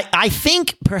 I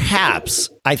think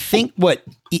what,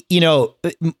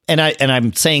 and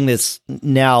I'm saying this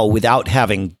now without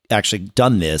having actually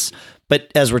done this, but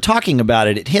as we're talking about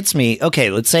it, it hits me.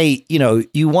 Okay, let's say,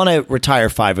 you want to retire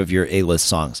 5 of your A-list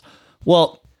songs.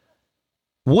 Well,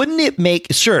 wouldn't it make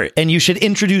sure, and you should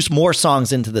introduce more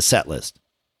songs into the set list,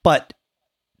 but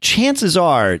chances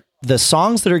are the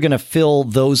songs that are going to fill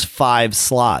those 5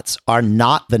 slots are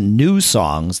not the new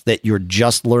songs that you're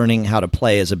just learning how to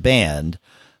play as a band.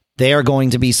 They are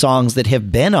going to be songs that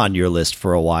have been on your list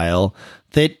for a while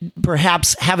that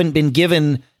perhaps haven't been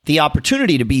given the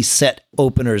opportunity to be set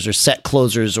openers or set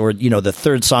closers, or, the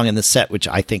third song in the set, which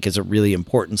I think is a really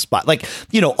important spot. Like,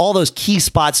 all those key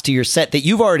spots to your set that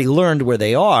you've already learned where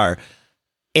they are.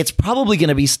 It's probably going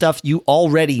to be stuff you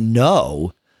already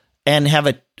know and have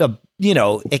it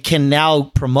can now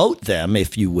promote them,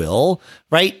 if you will,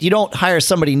 right? You don't hire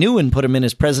somebody new and put them in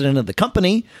as president of the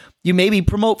company. You maybe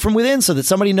promote from within so that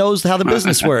somebody knows how the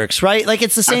business works, right? Like,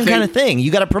 it's the same kind of thing.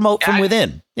 You got to promote from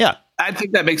within. Yeah. I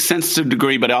think that makes sense to a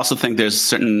degree, but I also think there's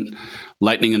certain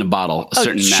lightning in a bottle, a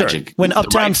certain magic. When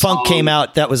Uptown Funk came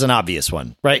out, that was an obvious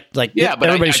one, right? Like, but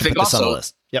everybody should put this on the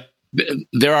list. Yep.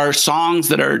 There are songs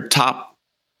that are top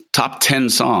 10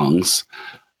 songs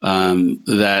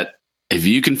that if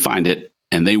you can find it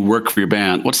and they work for your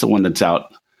band. What's the one that's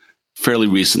out fairly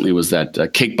recently? Was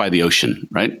that Cake by the Ocean,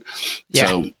 right? Yeah.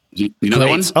 So you know that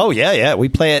one? Oh, yeah. We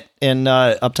play it in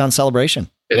Uptown Celebration.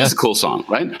 It is a cool song,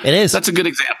 right? It is. That's a good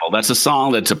example. That's a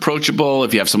song that's approachable.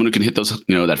 If you have someone who can hit those,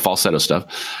 that falsetto stuff,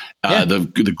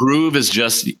 the groove is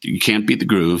just, you can't beat the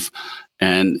groove.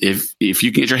 And if you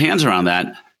can get your hands around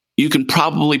that, you can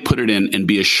probably put it in and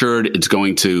be assured it's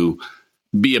going to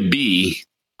be a B,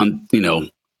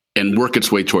 and work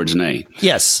its way towards an A.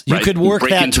 Yes, you could work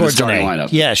that towards an A. Lineup.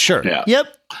 Yeah, sure. Yeah.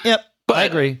 Yep. But I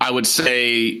agree. I would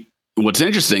say what's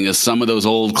interesting is some of those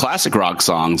old classic rock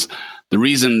songs, the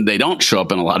reason they don't show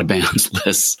up in a lot of bands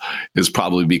lists is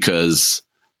probably because,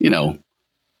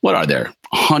 what are there?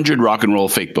 100 rock and roll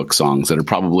fake book songs that are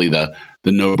probably the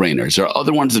no-brainers. There are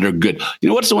other ones that are good. You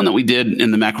know, what's the one that we did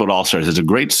in the Macworld All-Stars? It's a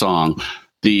great song.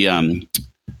 The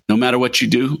No Matter What You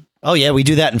Do. Oh, yeah, we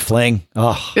do that in Fling.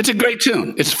 Oh, it's a great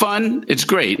tune. It's fun. It's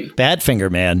great. Badfinger,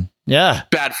 man. Yeah.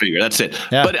 Badfinger. That's it.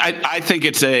 Yeah. But I think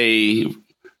it's a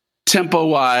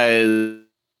tempo-wise.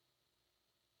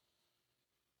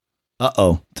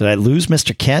 Uh-oh. Did I lose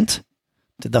Mr. Kent?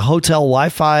 Did the hotel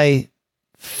Wi-Fi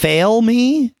fail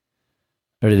me?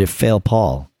 Or did it fail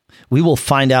Paul? We will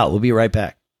find out. We'll be right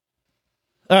back.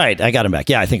 All right, I got him back.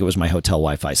 Yeah, I think it was my hotel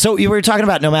Wi-Fi. So you were talking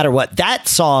about No Matter What. That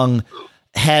song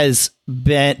has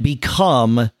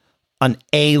become an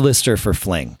A-lister for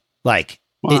Fling. Like,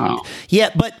 wow.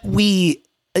 But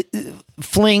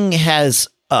Fling has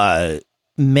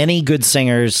many good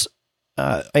singers.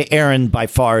 Aaron by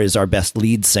far is our best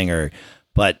lead singer,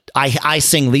 but I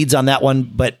sing leads on that one.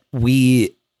 But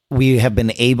we have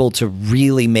been able to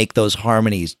really make those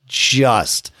harmonies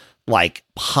just like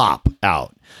pop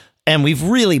out. And we've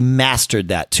really mastered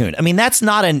that tune. I mean, that's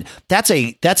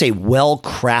a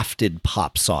well-crafted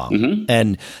pop song.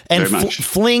 Mm-hmm. And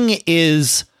Fling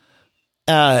is,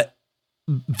 I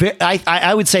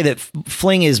would say that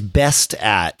Fling is best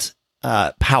at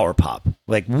power pop.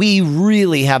 Like, we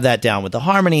really have that down with the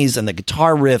harmonies and the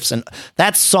guitar riffs, and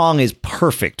that song is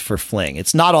perfect for Fling.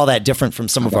 It's not all that different from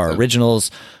some of our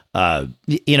originals. So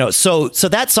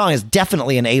that song is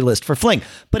definitely an A-list for Fling,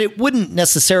 but it wouldn't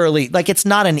necessarily, like, it's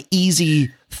not an easy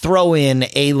throw in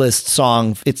A-list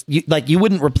song. It's you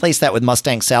wouldn't replace that with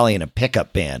Mustang Sally in a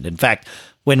pickup band. In fact,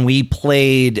 when we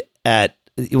did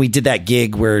that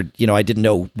gig where, I didn't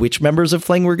know which members of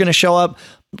Fling were going to show up.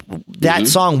 That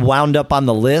song wound up on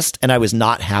the list, and I was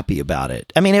not happy about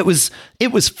it. I mean, it was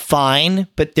fine,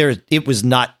 but it was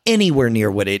not anywhere near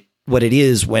what it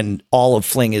is when all of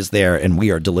Fling is there and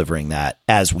we are delivering that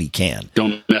as we can.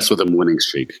 Don't mess with them winning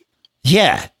streak.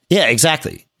 Yeah,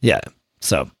 exactly. Yeah.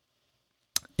 So,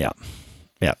 yeah.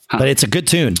 Huh. But it's a good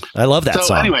tune. I love that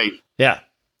song. Anyway. Yeah.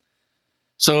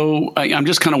 So I'm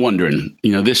just kind of wondering,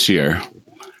 this year,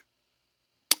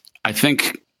 I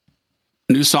think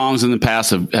new songs in the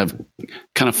past have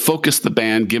kind of focused the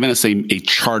band, given us a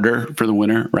charter for the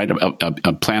winter, right?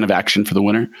 A plan of action for the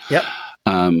winter. Yep.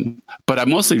 But I'm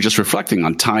mostly just reflecting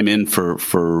on time in for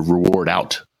reward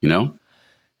out,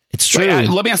 It's true.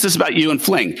 Let me ask this about you and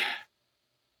Fling.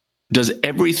 Does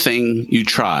everything you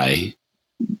try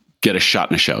get a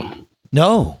shot in a show?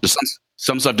 No.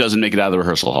 Some stuff doesn't make it out of the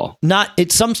rehearsal hall.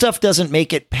 Some stuff doesn't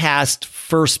make it past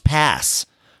first pass,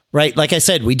 right? Like I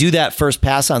said, we do that first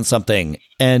pass on something,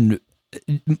 and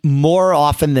more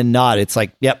often than not, it's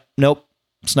like, yep, nope.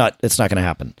 It's not going to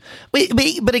happen.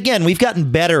 But again, we've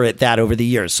gotten better at that over the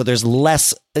years. So there's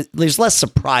less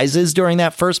surprises during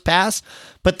that first pass,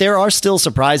 but there are still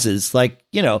surprises,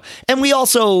 and we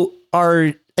also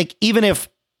are like, even if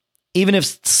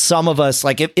some of us,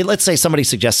 like, let's say somebody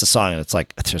suggests a song and it's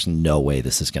like, there's no way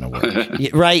this is going to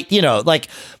work. Right.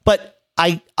 But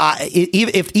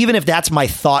even if that's my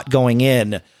thought going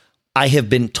in, I have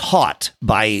been taught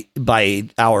by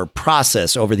our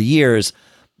process over the years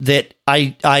that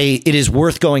it is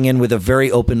worth going in with a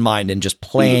very open mind and just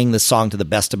playing the song to the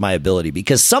best of my ability,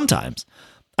 because sometimes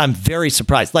I'm very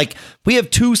surprised. Like, we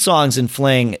have 2 songs in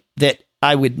Fling that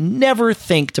I would never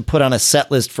think to put on a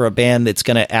set list for a band that's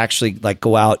going to actually like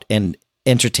go out and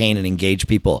entertain and engage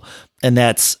people. And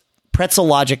that's Pretzel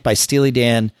Logic by Steely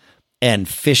Dan and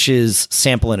Fish's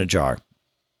Sample in a Jar.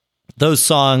 Those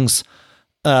songs,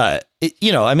 I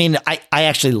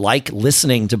actually like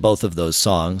listening to both of those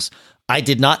songs. I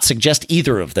did not suggest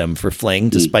either of them for Fling,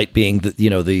 despite being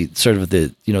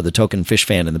the token Fish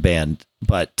fan in the band.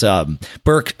 But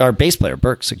Burke, our bass player,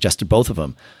 Burke, suggested both of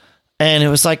them, and it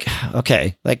was like,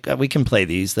 okay, like, we can play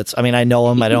these. I know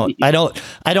them. I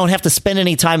don't have to spend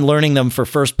any time learning them for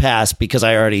first pass because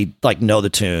I already know the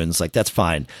tunes. Like, that's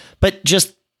fine. But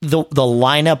just the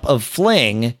lineup of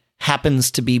Fling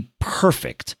happens to be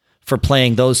perfect for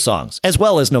playing those songs, as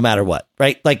well as No Matter What,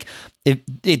 right? Like,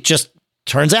 it just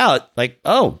turns out, like,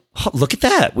 oh, look at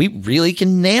that. We really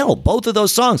can nail both of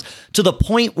those songs to the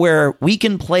point where we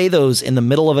can play those in the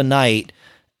middle of a night,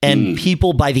 and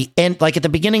people by the end, like at the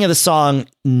beginning of the song,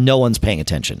 no one's paying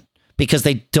attention because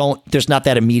there's not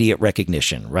that immediate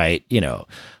recognition, right?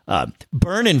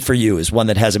 Burnin' For You is one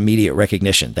that has immediate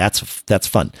recognition. That's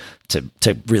fun to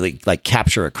really like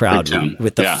capture a crowd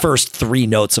with the first 3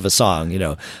 notes of a song,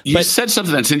 You said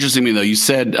something that's interesting to me, though. You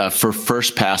said for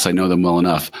first pass, I know them well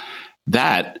enough.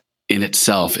 That in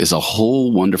itself is a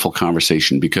whole wonderful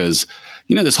conversation, because,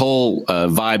 this whole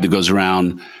vibe that goes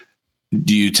around,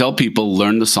 do you tell people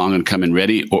learn the song and come in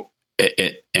ready,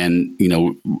 and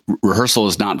rehearsal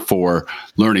is not for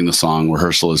learning the song.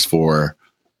 Rehearsal is for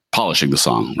polishing the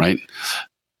song, right?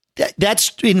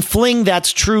 That's in Fling.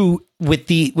 That's true with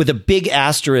a big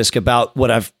asterisk about what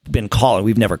I've been calling.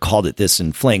 We've never called it this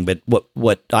in Fling, but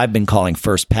what I've been calling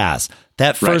first pass.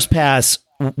 That first pass,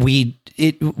 we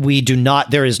do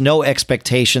not. There is no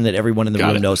expectation that everyone in the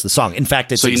room knows the song. In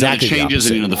fact, it's exactly the changes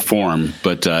the opposite. in the form,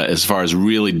 but as far as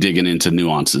really digging into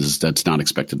nuances, that's not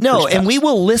expected. No, and we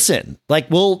will listen.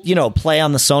 Like we'll play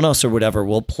on the Sonos or whatever.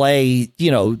 We'll play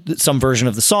some version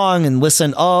of the song and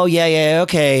listen. Oh yeah,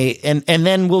 okay, and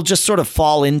then we'll just sort of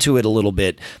fall into it a little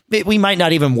bit. We might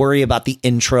not even worry about the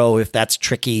intro if that's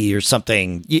tricky or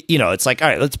something. It's like, all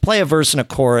right, let's play a verse and a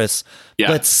chorus. Yeah.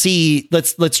 Let's see.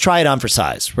 Let's try it on for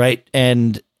size, right?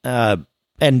 And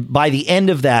by the end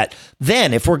of that,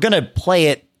 then if we're gonna play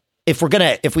it,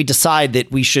 if we decide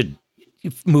that we should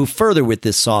move further with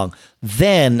this song,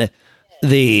 then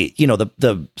the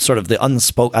sort of the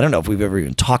unspoken. I don't know if we've ever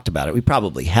even talked about it. We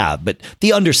probably have, but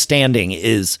the understanding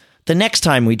is the next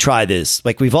time we try this,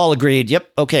 like we've all agreed, yep,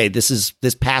 okay, this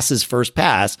passes first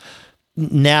pass.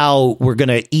 Now we're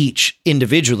gonna each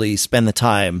individually spend the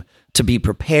time to be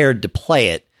prepared to play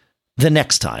it the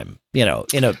next time,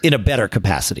 in a better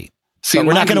capacity. See, but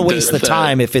we're not going to waste the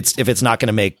time if it's not going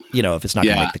to make, if it's not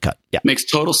going to make the cut. Yeah. Makes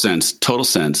total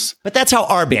sense. But that's how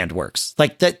our band works.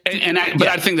 Like that. But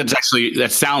I think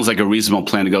that sounds like a reasonable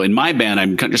plan to go. In my band,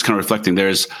 I'm just kind of reflecting,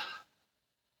 there's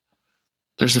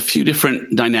a few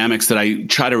different dynamics that I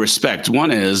try to respect. One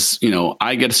is,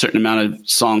 I get a certain amount of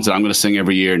songs that I'm going to sing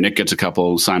every year. Nick gets a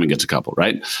couple, Simon gets a couple,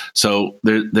 right? So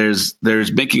there's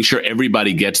making sure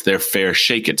everybody gets their fair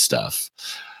shake at stuff.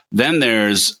 Then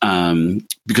there's,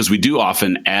 because we do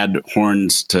often add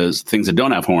horns to things that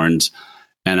don't have horns,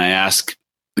 and I ask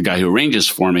the guy who arranges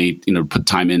for me, put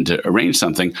time in to arrange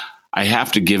something, I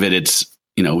have to give it its,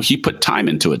 he put time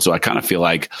into it. So I kind of feel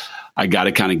like I got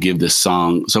to kind of give this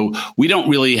song. So we don't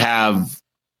really have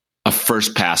a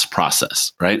first pass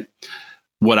process, right?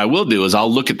 What I will do is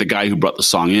I'll look at the guy who brought the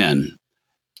song in,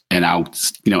 and I'll,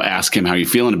 ask him, how you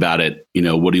feeling about it?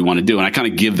 What do you want to do? And I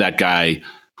kind of give that guy,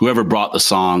 whoever brought the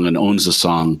song and owns the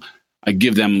song, I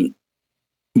give them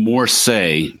more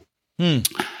say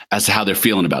as to how they're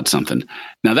feeling about something.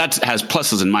 Now that has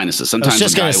pluses and minuses. Sometimes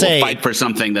a guy will fight for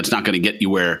something that's not going to get you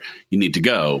where you need to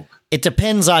go. It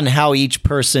depends on how each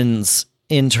person's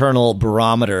internal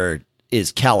barometer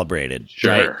is calibrated.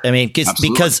 Sure. Right? I mean,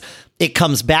 because it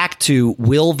comes back to,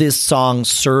 will this song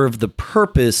serve the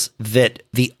purpose that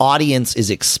the audience is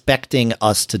expecting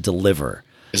us to deliver?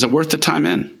 Is it worth the time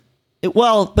in?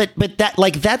 But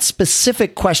that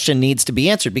specific question needs to be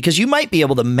answered, because you might be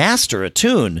able to master a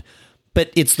tune,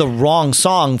 but it's the wrong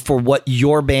song for what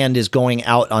your band is going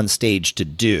out on stage to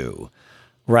do.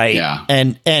 Right. Yeah.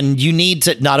 And you need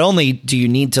to, not only do you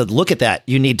need to look at that,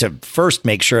 you need to first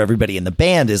make sure everybody in the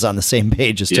band is on the same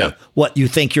page as to what you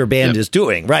think your band is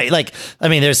doing. Right. Like, I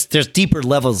mean, there's deeper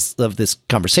levels of this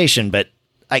conversation, but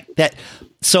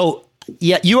so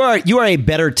yeah, you are a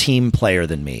better team player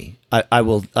than me. I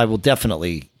will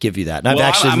definitely give you that. And I've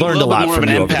actually learned a lot from you over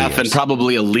the years. I'm a little bit more of an empath than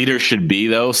probably a leader should be,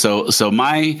 though. So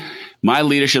my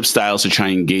leadership style is to try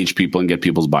and engage people and get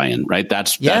people's buy-in, right?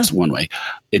 That's one way.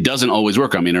 It doesn't always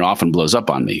work. I mean, it often blows up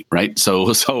on me, right?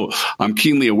 So I'm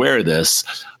keenly aware of this.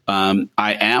 I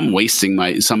am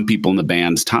wasting some people in the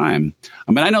band's time.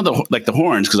 I mean, I know the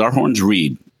horns, because our horns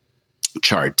read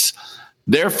charts.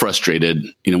 They're frustrated,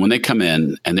 when they come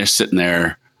in and they're sitting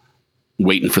there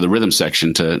waiting for the rhythm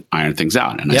section to iron things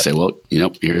out. And I say, well,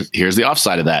 here's the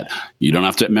offside of that. You don't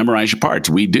have to memorize your parts.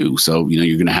 We do. So,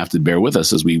 you're going to have to bear with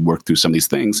us as we work through some of these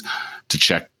things to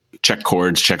check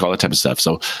chords, check all that type of stuff.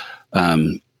 So,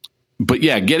 but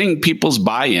yeah, getting people's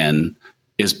buy-in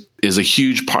is a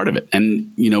huge part of it.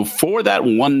 And, for that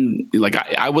one, like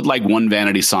I would like one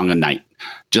Vanity song a night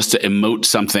just to emote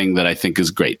something that I think is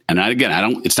great. And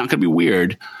it's not going to be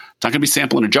weird. It's not going to be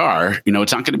sample in a jar.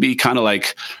 It's not going to be kind of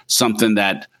like something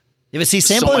that. Yeah, but see,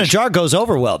 sample in a jar goes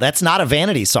over well. That's not a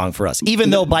Vanity song for us,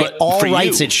 even though by all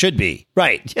rights it should be.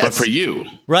 Right. Yes. But for you,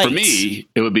 right. For me,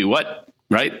 it would be what?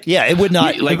 Right. Yeah, it would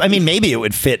not. Maybe it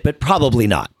would fit, but probably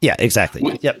not. Yeah,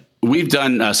 exactly. We've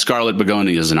done Scarlet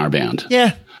Begonias in our band.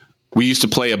 Yeah. We used to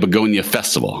play a begonia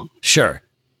festival. Sure.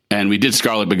 And we did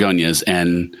Scarlet Begonias,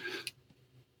 and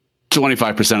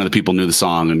 25% of the people knew the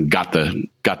song and got the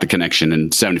connection,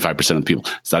 and 75% of the people.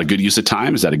 Is that a good use of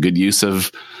time? Is that a good use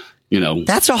of,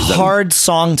 That's a hard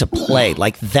song to play.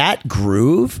 Like, that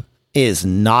groove is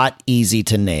not easy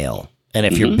to nail. And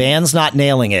if your band's not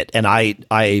nailing it, and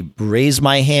I raise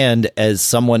my hand as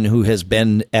someone who has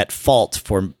been at fault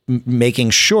for making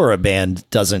sure a band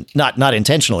doesn't, not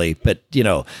intentionally, but,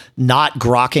 not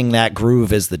grokking that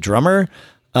groove as the drummer,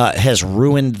 has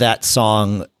ruined that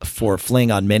song for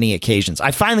Fling on many occasions.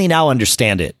 I finally now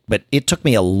understand it, but it took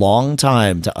me a long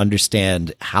time to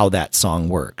understand how that song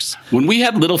works. When we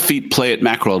had Little Feat play at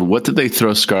Macworld, what did they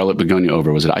throw Scarlet Begonia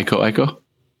over? Was it Iko?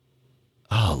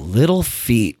 Oh, Little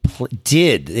Feat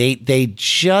did. They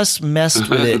just messed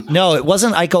with it. No, it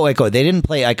wasn't Iko. They didn't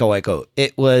play Iko.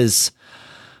 It was,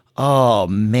 oh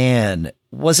man.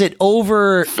 Was it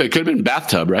over? It could have been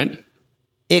Bathtub, right?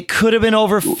 It could have been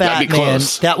over Fat Man.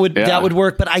 That would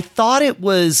work. But I thought it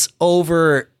was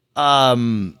over.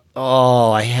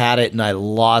 I had it and I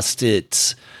lost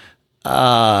it.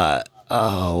 What's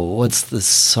the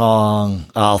song?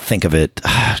 I'll think of it.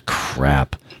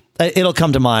 Crap. It'll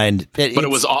come to mind. But it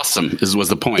was awesome, was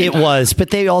the point. It was, but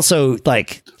they also They're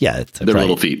right.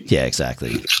 Little Feat. Yeah,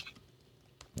 exactly.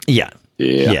 Yeah.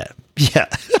 Yep.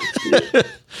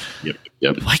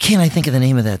 Why can't I think of the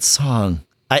name of that song?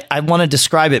 I want to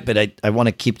describe it, but I want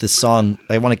to keep the song.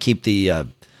 I want to keep the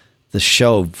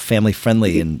show family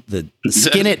friendly and the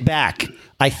Skin It Back.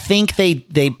 I think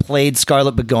they played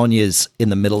Scarlet Begonias in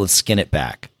the middle of Skin It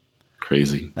Back.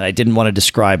 Crazy. And I didn't want to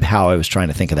describe how I was trying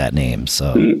to think of that name.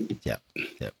 So, yeah.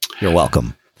 You're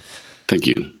welcome. Thank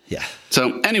you. Yeah.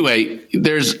 So anyway,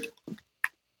 there is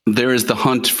the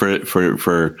hunt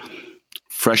for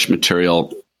fresh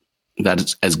material that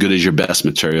is as good as your best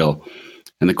material.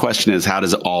 And the question is, how do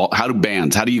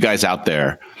you guys out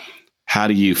there, how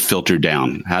do you filter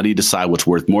down? How do you decide what's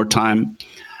worth more time?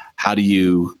 How do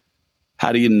you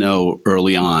know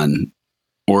early on,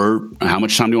 or how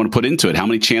much time do you want to put into it? How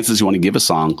many chances do you want to give a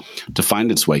song to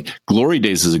find its way? Glory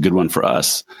Days is a good one for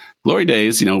us. Glory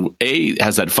Days,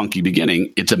 has that funky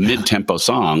beginning. It's a mid-tempo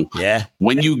song. Yeah.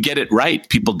 When you get it right,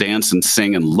 people dance and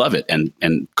sing and love it and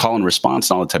call and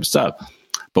response and all that type of stuff.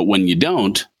 But when you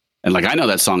don't, and I know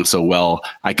that song so well,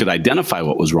 I could identify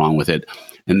what was wrong with it.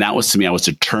 And that was, to me, I was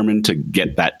determined to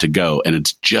get that to go. And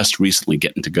it's just recently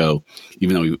getting to go,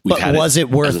 even though we've had it. But was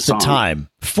it worth the time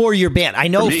for your band? I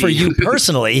know for you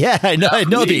personally. Yeah, I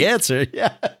know the answer.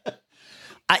 Yeah.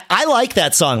 I like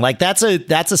that song. That's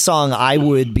a song I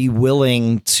would be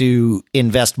willing to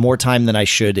invest more time than I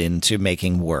should into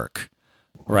making work.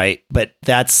 Right. But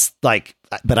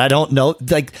but I don't know,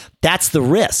 that's the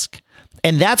risk.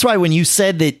 And that's why when you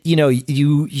said that,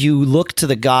 you look to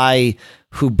the guy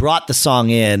who brought the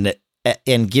song in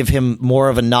and give him more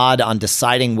of a nod on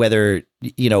deciding whether,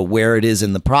 where it is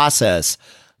in the process,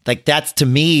 that's to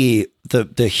me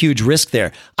the huge risk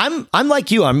there. I'm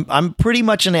like you. I'm pretty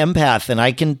much an empath, and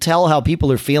I can tell how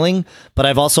people are feeling, but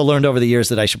I've also learned over the years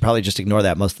that I should probably just ignore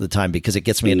that most of the time because it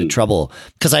gets me into trouble,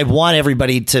 because I want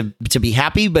everybody to be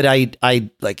happy, but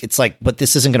but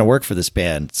this isn't going to work for this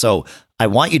band. So I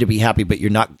want you to be happy, but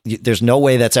you're not, there's no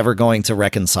way that's ever going to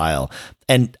reconcile.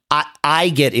 And I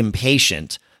get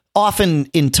impatient often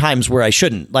in times where I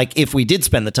shouldn't. If we did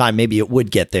spend the time, maybe it would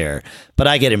get there, but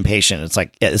I get impatient. It's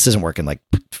this isn't working.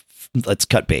 Let's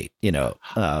cut bait,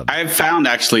 I've found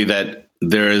actually that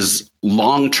there is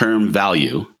long-term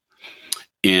value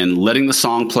in letting the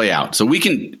song play out. So we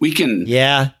can.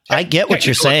 Yeah, I get what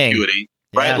you're saying.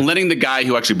 Right. Yeah. And letting the guy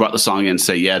who actually brought the song in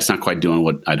say, yeah, it's not quite doing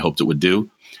what I'd hoped it would do.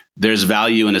 There's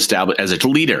value in establish as a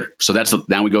leader. So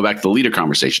now we go back to the leader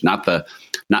conversation, not the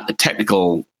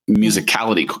technical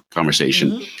musicality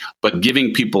conversation, but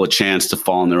giving people a chance to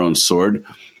fall on their own sword.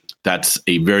 That's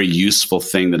a very useful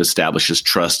thing that establishes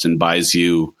trust and buys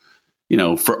you,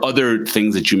 for other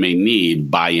things that you may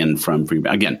need buy-in from.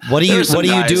 Again, what do you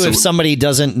do if somebody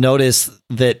doesn't notice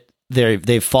that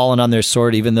they've fallen on their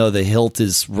sword, even though the hilt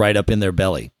is right up in their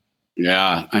belly?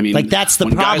 Yeah, I mean, that's the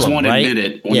when problem. Guys won't right? admit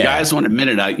it. When guys won't admit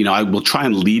it, I will try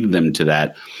and lead them to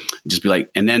that. Just be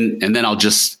like, and then I'll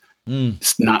just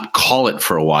not call it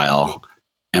for a while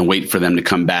and wait for them to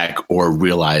come back or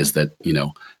realize that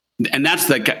And that's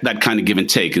that kind of give and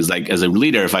take is as a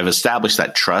leader, if I've established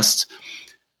that trust,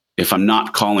 if I'm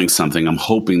not calling something, I'm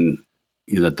hoping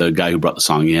that the guy who brought the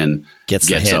song in gets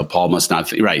a Paul must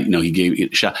not right. He gave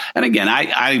it a shot. And again,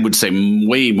 I would say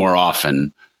way more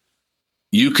often.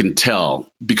 You can tell,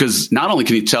 because not only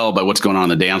can you tell by what's going on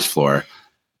the dance floor,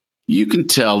 you can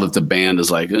tell that the band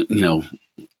is and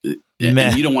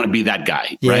you don't want to be that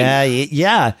guy. Yeah, right?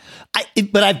 Yeah.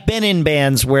 But I've been in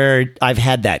bands where I've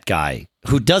had that guy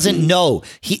who doesn't know.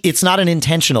 It's not an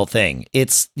intentional thing.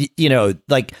 It's,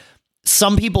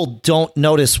 some people don't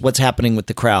notice what's happening with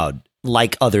the crowd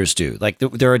like others do.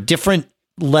 There are different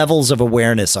levels of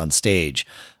awareness on stage.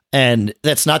 And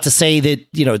that's not to say that,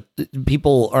 you know,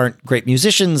 people aren't great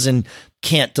musicians and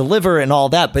can't deliver and all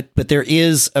that, but there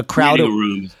is a crowd Reading a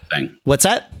room thing. What's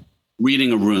that?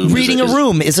 Reading a room. Reading a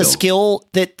room is a skill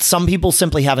that some people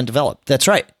simply haven't developed. That's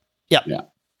right. Yep. Yeah.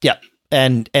 Yep.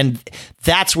 And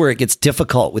that's where it gets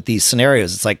difficult with these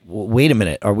scenarios. It's like, well, wait a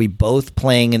minute. Are we both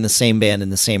playing in the same band in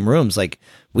the same rooms? Like,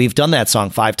 we've done that song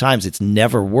 5 times. It's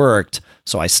never worked.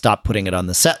 So I stopped putting it on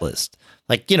the set list.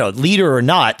 Like, you know, leader or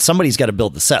not, somebody's got to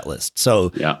build the set list.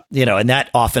 So, you know, and that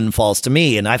often falls to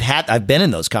me. And I've been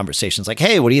in those conversations like,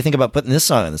 hey, what do you think about putting this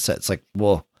song on the set? It's like,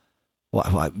 well,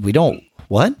 we don't,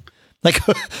 what? Like,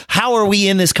 how are we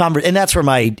in this conversation? And that's where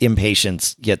my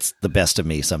impatience gets the best of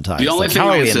me sometimes. The only like, thing how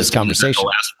are we in this conversation? The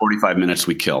last 45 minutes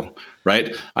we kill,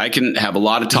 right? I can have a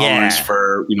lot of tolerance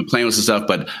for, you know, playing with some stuff,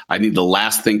 but I need the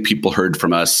last thing people heard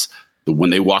from us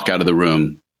when they walk out of the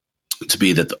room to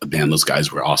be that, man, those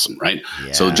guys were awesome, right?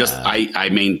 Yeah. So just I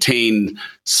maintain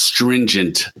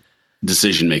stringent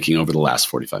decision making over the last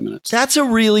 45 minutes. That's a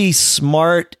really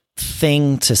smart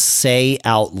thing to say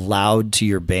out loud to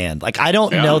your band. Like, I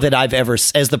don't know that I've ever,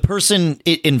 as the person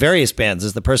in various bands,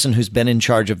 as the person who's been in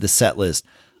charge of the set list,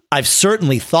 I've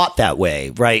certainly thought that way,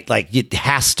 right? Like, it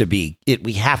has to be,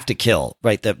 we have to kill,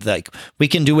 right? Like, we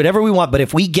can do whatever we want, but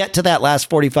if we get to that last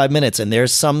 45 minutes and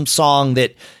there's some song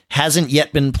that hasn't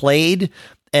yet been played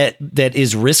that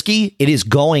is risky, it is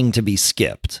going to be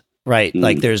skipped, right?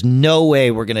 Like, there's no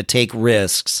way we're going to take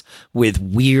risks with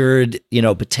weird, you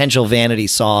know, potential vanity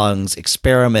songs,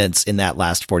 experiments in that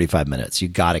last 45 minutes. You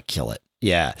got to kill it.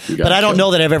 Yeah. But I don't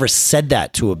know that I've ever said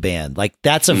that to a band. Like,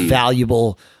 that's a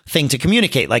valuable thing to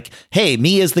communicate. Like, hey,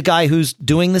 me as the guy who's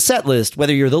doing the set list,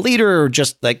 whether you're the leader or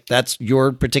just like that's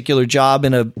your particular job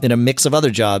in a mix of other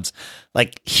jobs.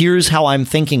 Like, here's how I'm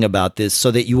thinking about this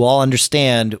so that you all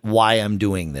understand why I'm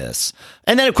doing this.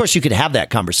 And then, of course, you could have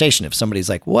that conversation if somebody's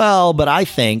like, well, but I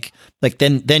think, like,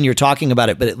 then you're talking about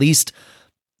it, but at least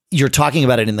you're talking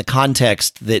about it in the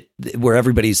context that where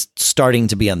everybody's starting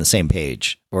to be on the same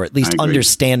page, or at least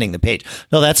understanding the page.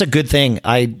 No, that's a good thing.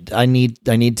 I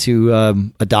need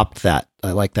to adopt that.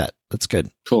 I like that. That's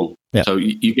good. Cool. Yeah. So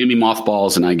you gave me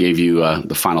mothballs, and I gave you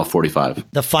the final 45.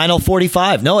 The final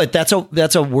 45. No, that's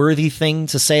a worthy thing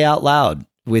to say out loud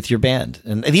with your band.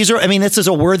 And this is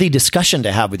a worthy discussion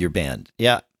to have with your band.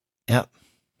 Yeah. Yeah.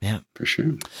 Yeah. For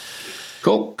sure.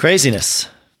 Cool. Craziness.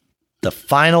 The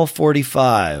final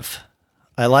 45.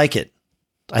 I like it.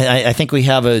 I think we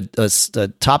have a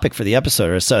topic for the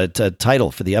episode, or a title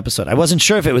for the episode. I wasn't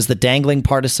sure if it was the dangling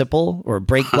participle or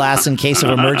break glass in case of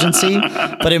emergency,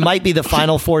 but it might be the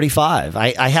final 45.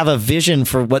 I have a vision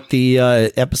for what the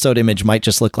episode image might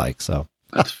just look like. So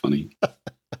that's funny.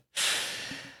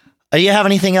 Do you have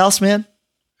anything else, man?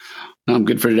 I'm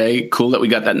good for today. Cool that we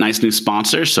got that nice new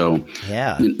sponsor. So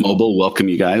yeah, Mint Mobile, welcome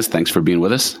you guys. Thanks for being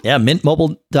with us. Yeah,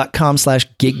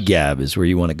 mintmobile.com/giggab is where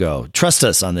you want to go. Trust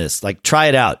us on this. Like, try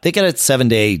it out. They got a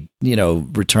 7-day,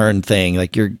 return thing.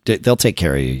 Like, they'll take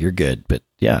care of you. You're good. But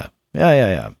yeah.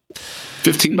 $15.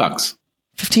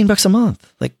 $15 a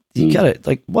month. Like, you got it.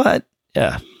 Like, what?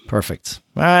 Yeah. Perfect.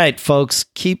 All right, folks.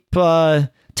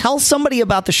 Tell somebody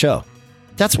about the show.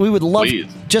 We would love. Please.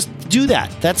 Just do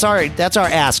that. That's our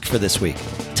ask for this week.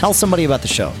 Tell somebody about the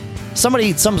show. Some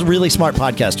really smart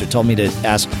podcaster told me to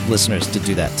ask listeners to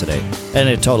do that today, and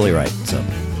they're totally right. So,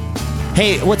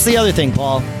 hey, what's the other thing,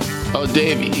 Paul? Oh,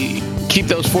 Dave, keep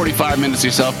those 45 minutes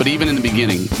yourself, but even in the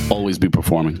beginning, always be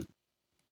performing.